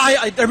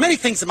 There are many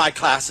things in my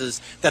classes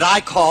that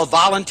I call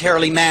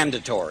voluntarily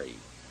mandatory.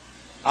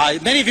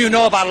 Many of you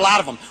know about a lot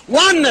of them.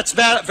 One that's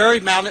very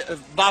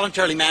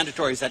voluntarily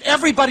mandatory is that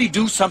everybody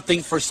do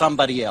something for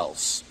somebody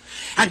else.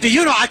 And do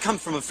you know, I come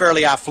from a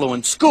fairly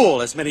affluent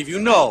school, as many of you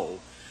know.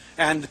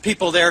 And the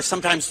people there,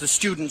 sometimes the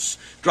students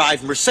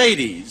drive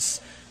Mercedes.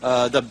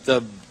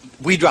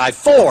 We drive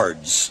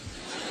Fords.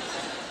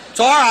 It's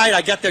all right,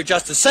 I get there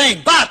just the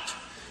same. But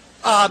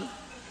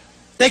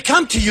they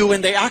come to you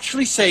and they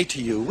actually say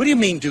to you, "What do you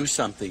mean do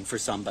something for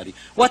somebody?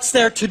 What's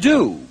there to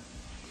do?"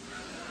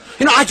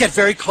 You know, I get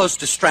very close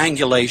to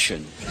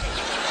strangulation.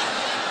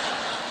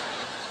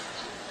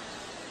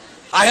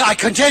 I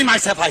contain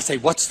myself. I say,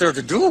 "What's there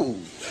to do?"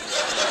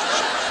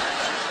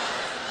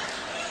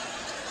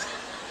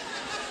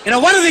 You know,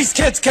 one of these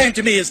kids came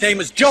to me, his name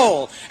is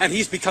Joel, and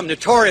he's become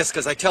notorious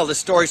because I tell this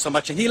story so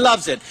much, and he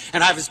loves it,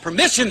 and I have his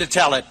permission to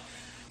tell it.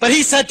 But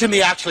he said to me,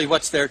 actually,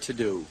 "What's there to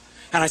do?"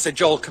 And I said,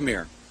 "Joel, come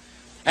here."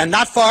 And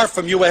not far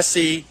from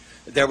USC,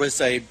 there was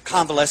a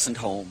convalescent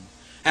home,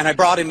 and I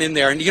brought him in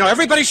there. And, you know,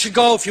 everybody should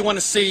go if you want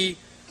to see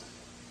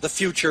the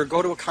future,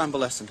 go to a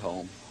convalescent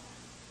home.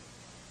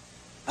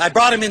 I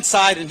brought him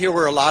inside, and here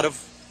were a lot of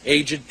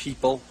aged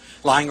people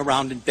lying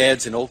around in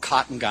beds in old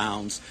cotton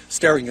gowns,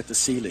 staring at the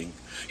ceiling.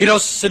 You know,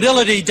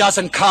 senility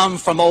doesn't come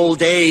from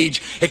old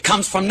age. It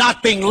comes from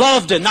not being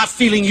loved and not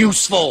feeling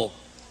useful.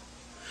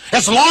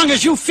 As long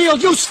as you feel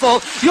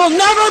useful, you'll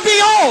never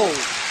be old.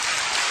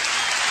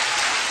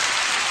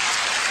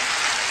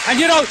 And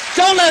you know,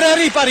 don't let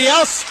anybody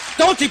else,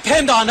 don't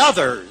depend on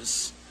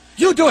others.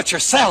 You do it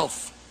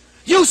yourself.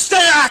 You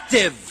stay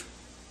active.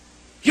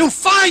 You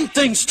find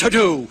things to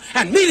do,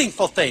 and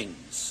meaningful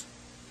things.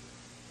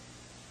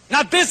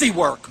 Not busy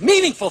work,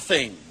 meaningful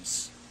things.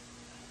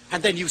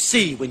 And then you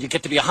see, when you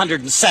get to be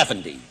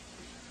 170,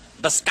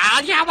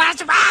 Buscaglia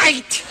was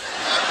right.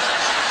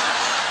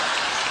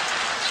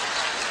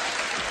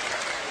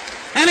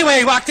 Anyway,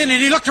 he walked in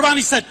and he looked around and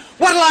he said,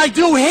 "What'll I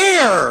do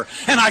here?"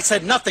 And I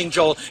said, "Nothing,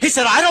 Joel." He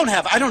said, I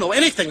don't know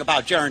anything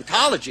about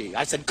gerontology."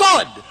 I said,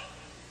 "Good."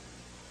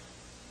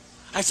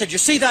 I said, "You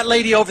see that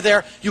lady over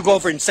there? You go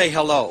over and say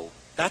hello.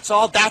 That's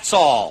all, that's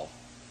all."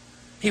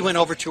 He went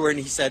over to her and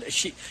he said,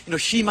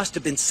 she must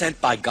have been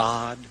sent by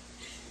God.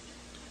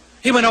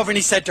 He went over and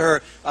he said to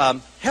her,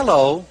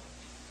 "Hello."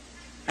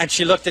 And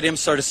she looked at him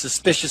sort of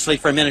suspiciously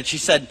for a minute. She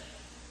said,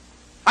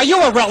 "Are you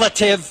a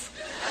relative?"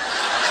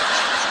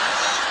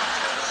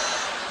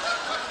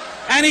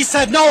 And he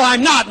said, "No,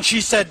 I'm not." And she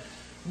said,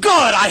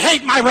 "Good, I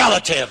hate my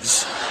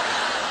relatives.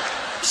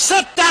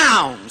 Sit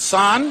down,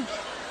 son."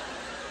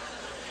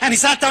 And he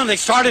sat down and they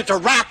started to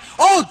rap.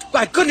 Oh,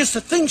 my goodness, the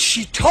things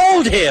she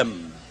told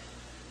him.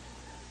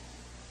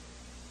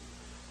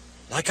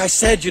 Like I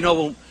said, you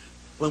know,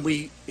 when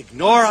we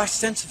ignore our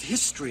sense of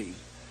history,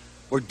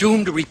 we're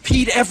doomed to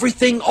repeat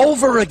everything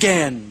over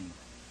again.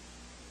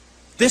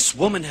 this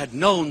woman had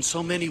known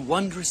so many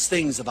wondrous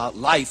things about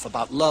life,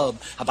 about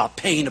love, about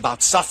pain,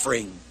 about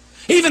suffering,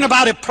 even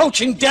about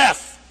approaching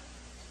death,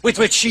 with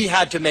which she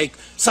had to make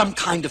some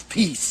kind of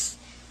peace.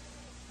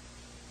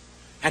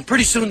 And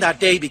pretty soon that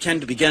day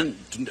began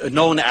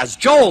known as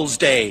Joel's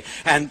Day.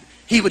 And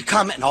he would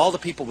come, and all the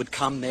people would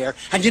come there.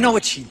 And you know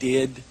what she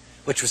did,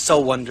 which was so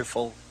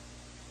wonderful?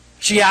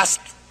 She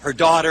asked her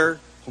daughter,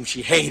 whom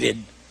she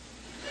hated,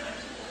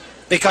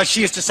 because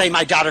she used to say,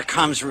 my daughter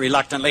comes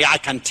reluctantly, I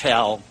can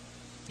tell.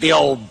 The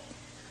old...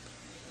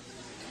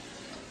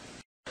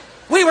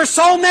 We were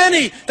so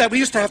many that we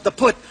used to have to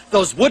put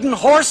those wooden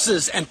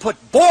horses and put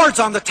boards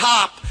on the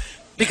top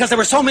because there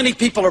were so many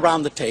people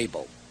around the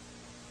table.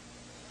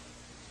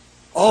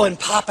 Oh, and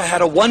Papa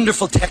had a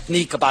wonderful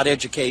technique about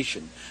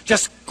education.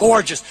 Just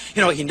gorgeous.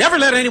 You know, he never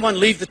let anyone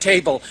leave the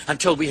table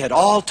until we had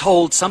all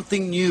told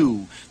something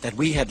new that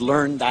we had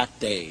learned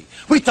that day.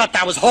 We thought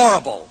that was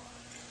horrible.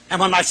 And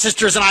when my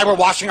sisters and I were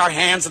washing our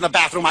hands in the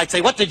bathroom, I'd say,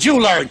 what did you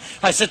learn?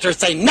 My sister would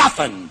say,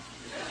 nothing.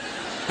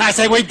 And I'd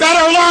say, we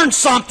better learn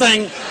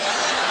something.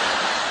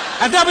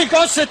 And then we'd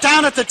go sit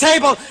down at the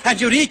table,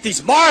 and you'd eat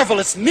these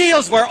marvelous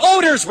meals where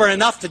odors were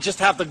enough to just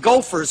have the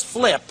gophers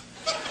flip.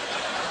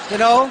 You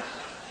know?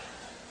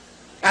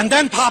 And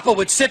then Papa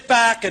would sit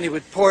back, and he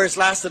would pour his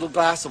last little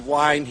glass of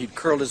wine. He'd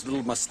curl his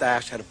little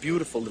mustache, had a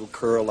beautiful little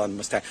curl on the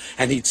mustache.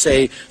 And he'd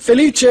say,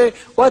 Felice,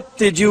 what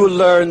did you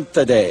learn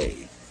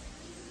today?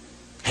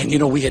 And you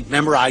know, we had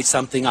memorized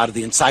something out of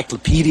the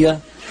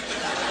encyclopedia.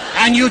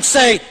 And you'd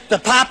say, the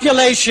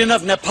population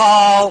of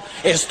Nepal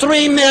is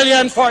 3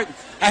 million for...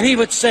 And he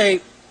would say,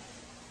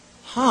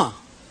 huh.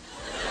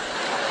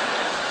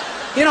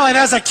 You know, and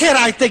as a kid,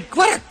 I'd think,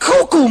 what a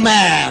cuckoo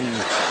man.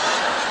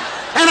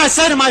 And I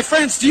say to my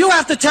friends, do you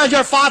have to tell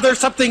your father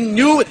something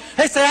new?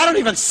 They say, I don't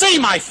even see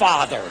my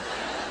father.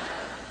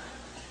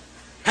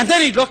 And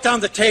then he'd look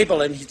down the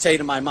table and he'd say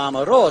to my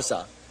mama,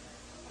 Rosa,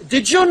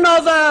 did you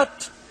know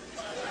that?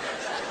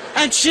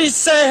 And she'd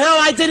say, hell,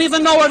 I didn't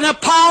even know where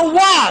Nepal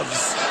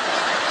was.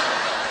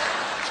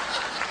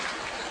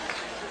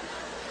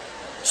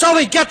 So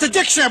we'd get the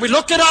dictionary, we'd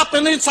look it up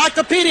in the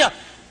encyclopedia.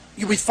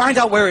 We'd find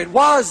out where it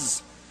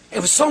was. It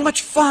was so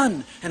much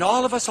fun, and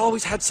all of us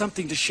always had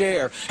something to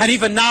share. And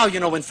even now, you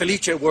know, when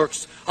Felice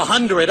works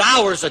 100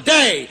 hours a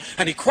day,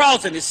 and he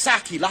crawls in his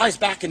sack, he lies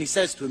back and he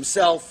says to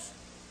himself,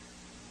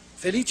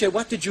 Felice,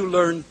 what did you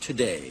learn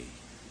today?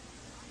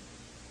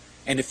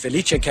 And if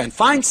Felice can't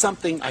find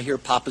something, I hear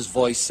Papa's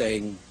voice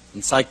saying,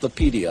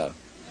 encyclopedia.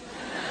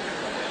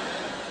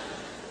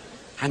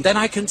 And then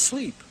I can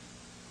sleep.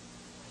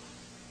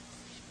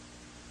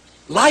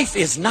 Life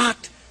is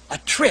not a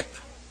trip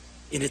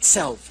in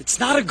itself. It's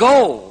not a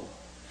goal.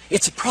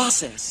 It's a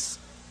process.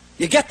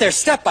 You get there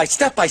step by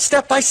step by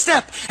step by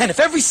step. And if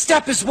every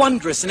step is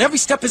wondrous and every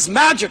step is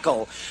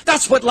magical,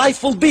 that's what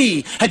life will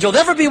be. And you'll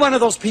never be one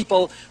of those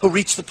people who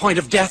reach the point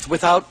of death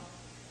without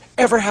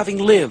ever having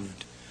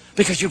lived,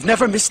 because you've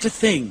never missed a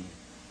thing.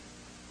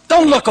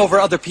 Don't look over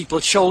other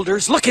people's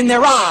shoulders. Look in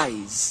their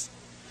eyes.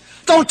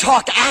 Don't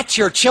talk at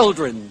your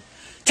children.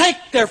 Take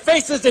their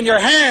faces in your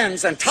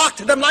hands and talk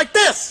to them like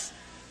this.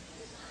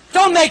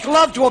 Don't make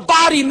love to a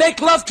body,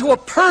 make love to a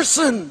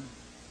person.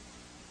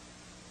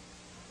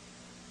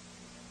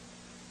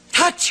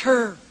 Touch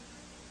her.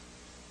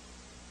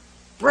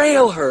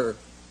 Braille her.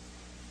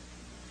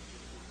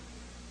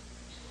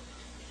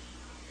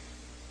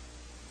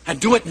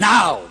 And do it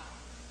now,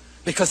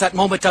 because that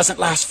moment doesn't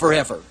last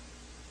forever.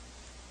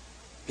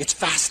 It's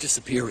fast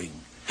disappearing,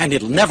 and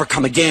it'll never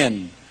come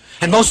again.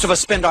 And most of us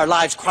spend our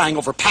lives crying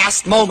over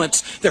past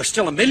moments. There's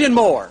still a million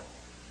more.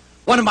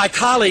 One of my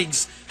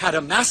colleagues had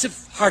a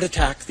massive heart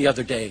attack the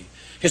other day.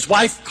 His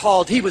wife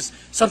called. He was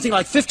something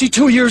like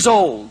 52 years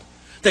old.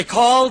 They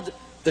called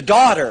the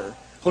daughter,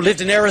 who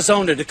lived in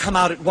Arizona, to come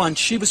out at once.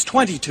 She was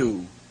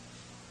 22.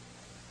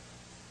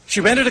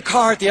 She rented a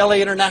car at the LA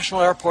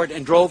International Airport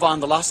and drove on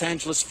the Los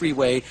Angeles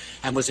freeway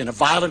and was in a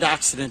violent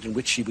accident in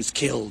which she was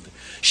killed.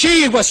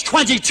 She was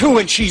 22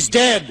 and she's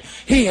dead.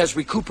 He has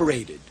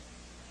recuperated.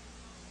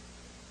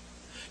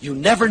 You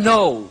never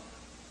know.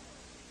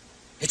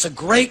 It's a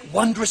great,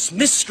 wondrous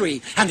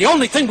mystery. And the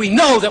only thing we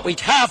know that we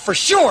have for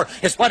sure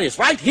is what is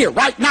right here,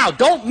 right now.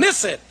 Don't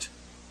miss it.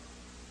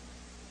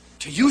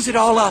 To use it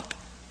all up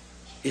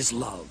is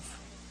love.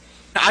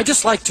 Now, I'd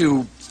just like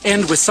to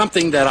end with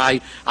something that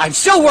I'm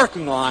still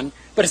working on,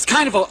 but it's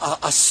kind of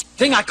a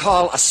thing I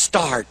call a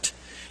start.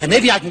 And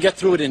maybe I can get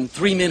through it in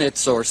 3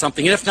 minutes or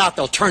something. And if not,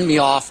 they'll turn me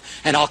off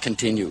and I'll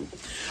continue.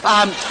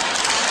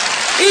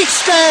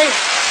 Each day...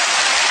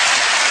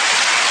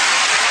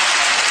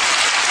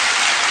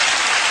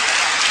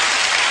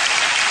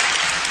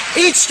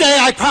 Each day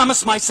I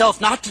promise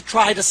myself not to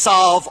try to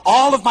solve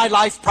all of my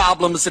life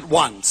problems at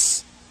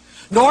once,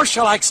 nor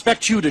shall I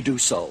expect you to do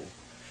so.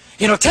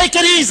 You know, take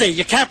it easy.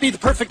 You can't be the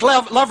perfect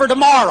lover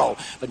tomorrow,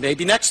 but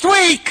maybe next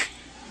week.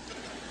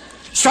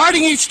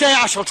 Starting each day,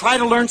 I shall try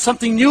to learn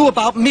something new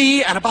about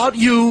me and about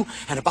you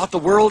and about the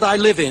world I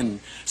live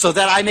in, so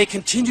that I may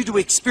continue to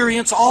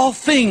experience all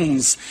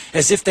things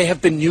as if they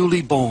have been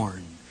newly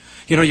born.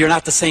 You know, you're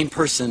not the same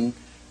person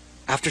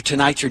After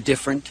tonight, you're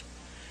different.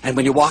 And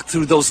when you walk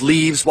through those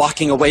leaves,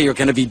 walking away, you're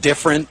going to be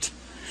different.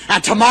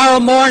 And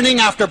tomorrow morning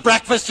after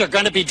breakfast, you're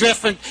going to be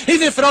different,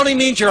 even if it only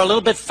means you're a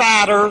little bit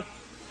fatter.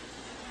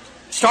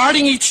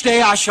 Starting each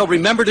day, I shall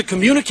remember to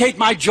communicate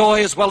my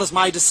joy as well as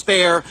my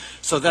despair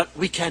so that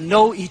we can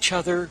know each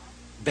other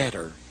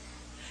better.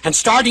 And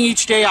starting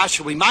each day, I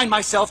shall remind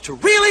myself to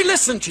really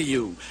listen to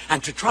you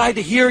and to try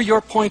to hear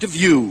your point of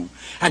view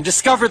and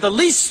discover the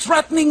least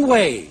threatening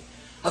way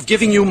of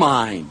giving you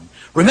mine,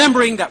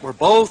 remembering that we're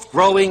both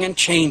growing and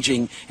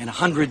changing in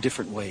 100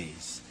 different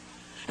ways.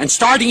 And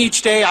starting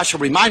each day, I shall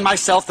remind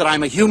myself that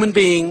I'm a human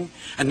being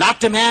and not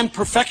demand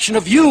perfection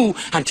of you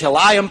until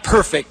I am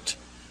perfect,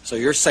 so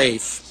you're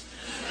safe.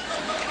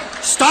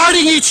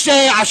 Starting each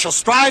day, I shall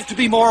strive to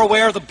be more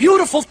aware of the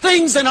beautiful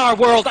things in our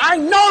world. I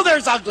know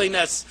there's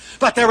ugliness,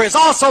 but there is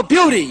also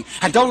beauty,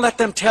 and don't let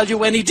them tell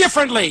you any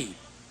differently.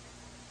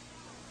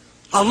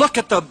 I'll look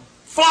at the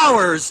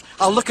flowers,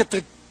 I'll look at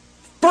the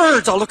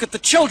birds, I'll look at the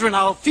children,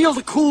 I'll feel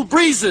the cool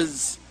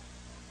breezes.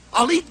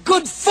 I'll eat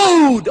good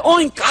food,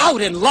 oink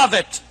out and love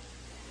it.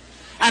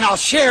 And I'll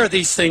share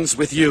these things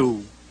with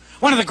you.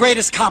 One of the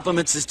greatest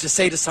compliments is to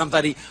say to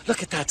somebody,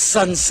 look at that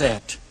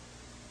sunset.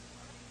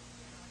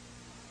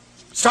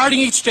 Starting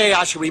each day,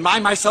 I shall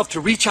remind myself to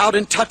reach out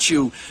and touch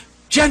you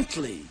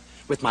gently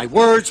with my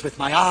words, with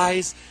my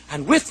eyes,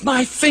 and with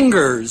my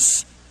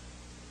fingers,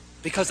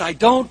 because I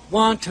don't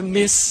want to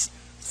miss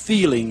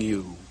feeling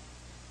you.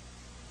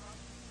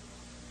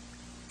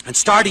 And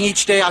starting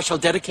each day, I shall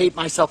dedicate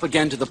myself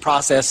again to the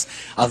process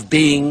of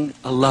being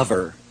a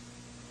lover,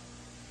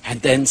 and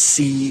then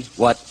see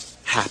what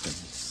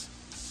happens.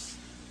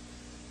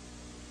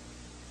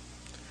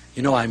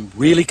 You know, I'm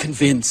really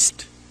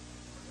convinced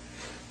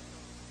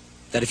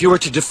that if you were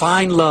to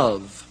define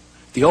love,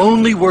 the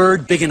only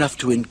word big enough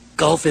to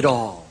engulf it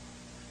all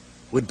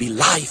would be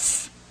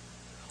life.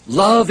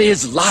 Love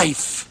is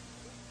life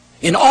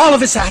in all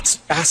of its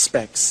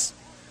aspects.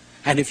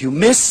 And if you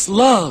miss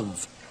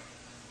love,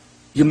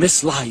 you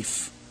miss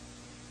life.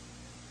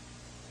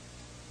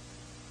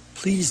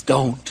 Please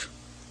don't.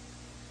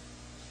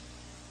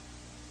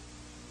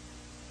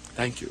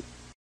 Thank you.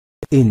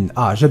 إن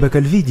أعجبك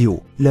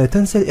الفيديو لا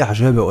تنسى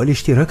الإعجاب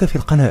والاشتراك في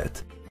القناة.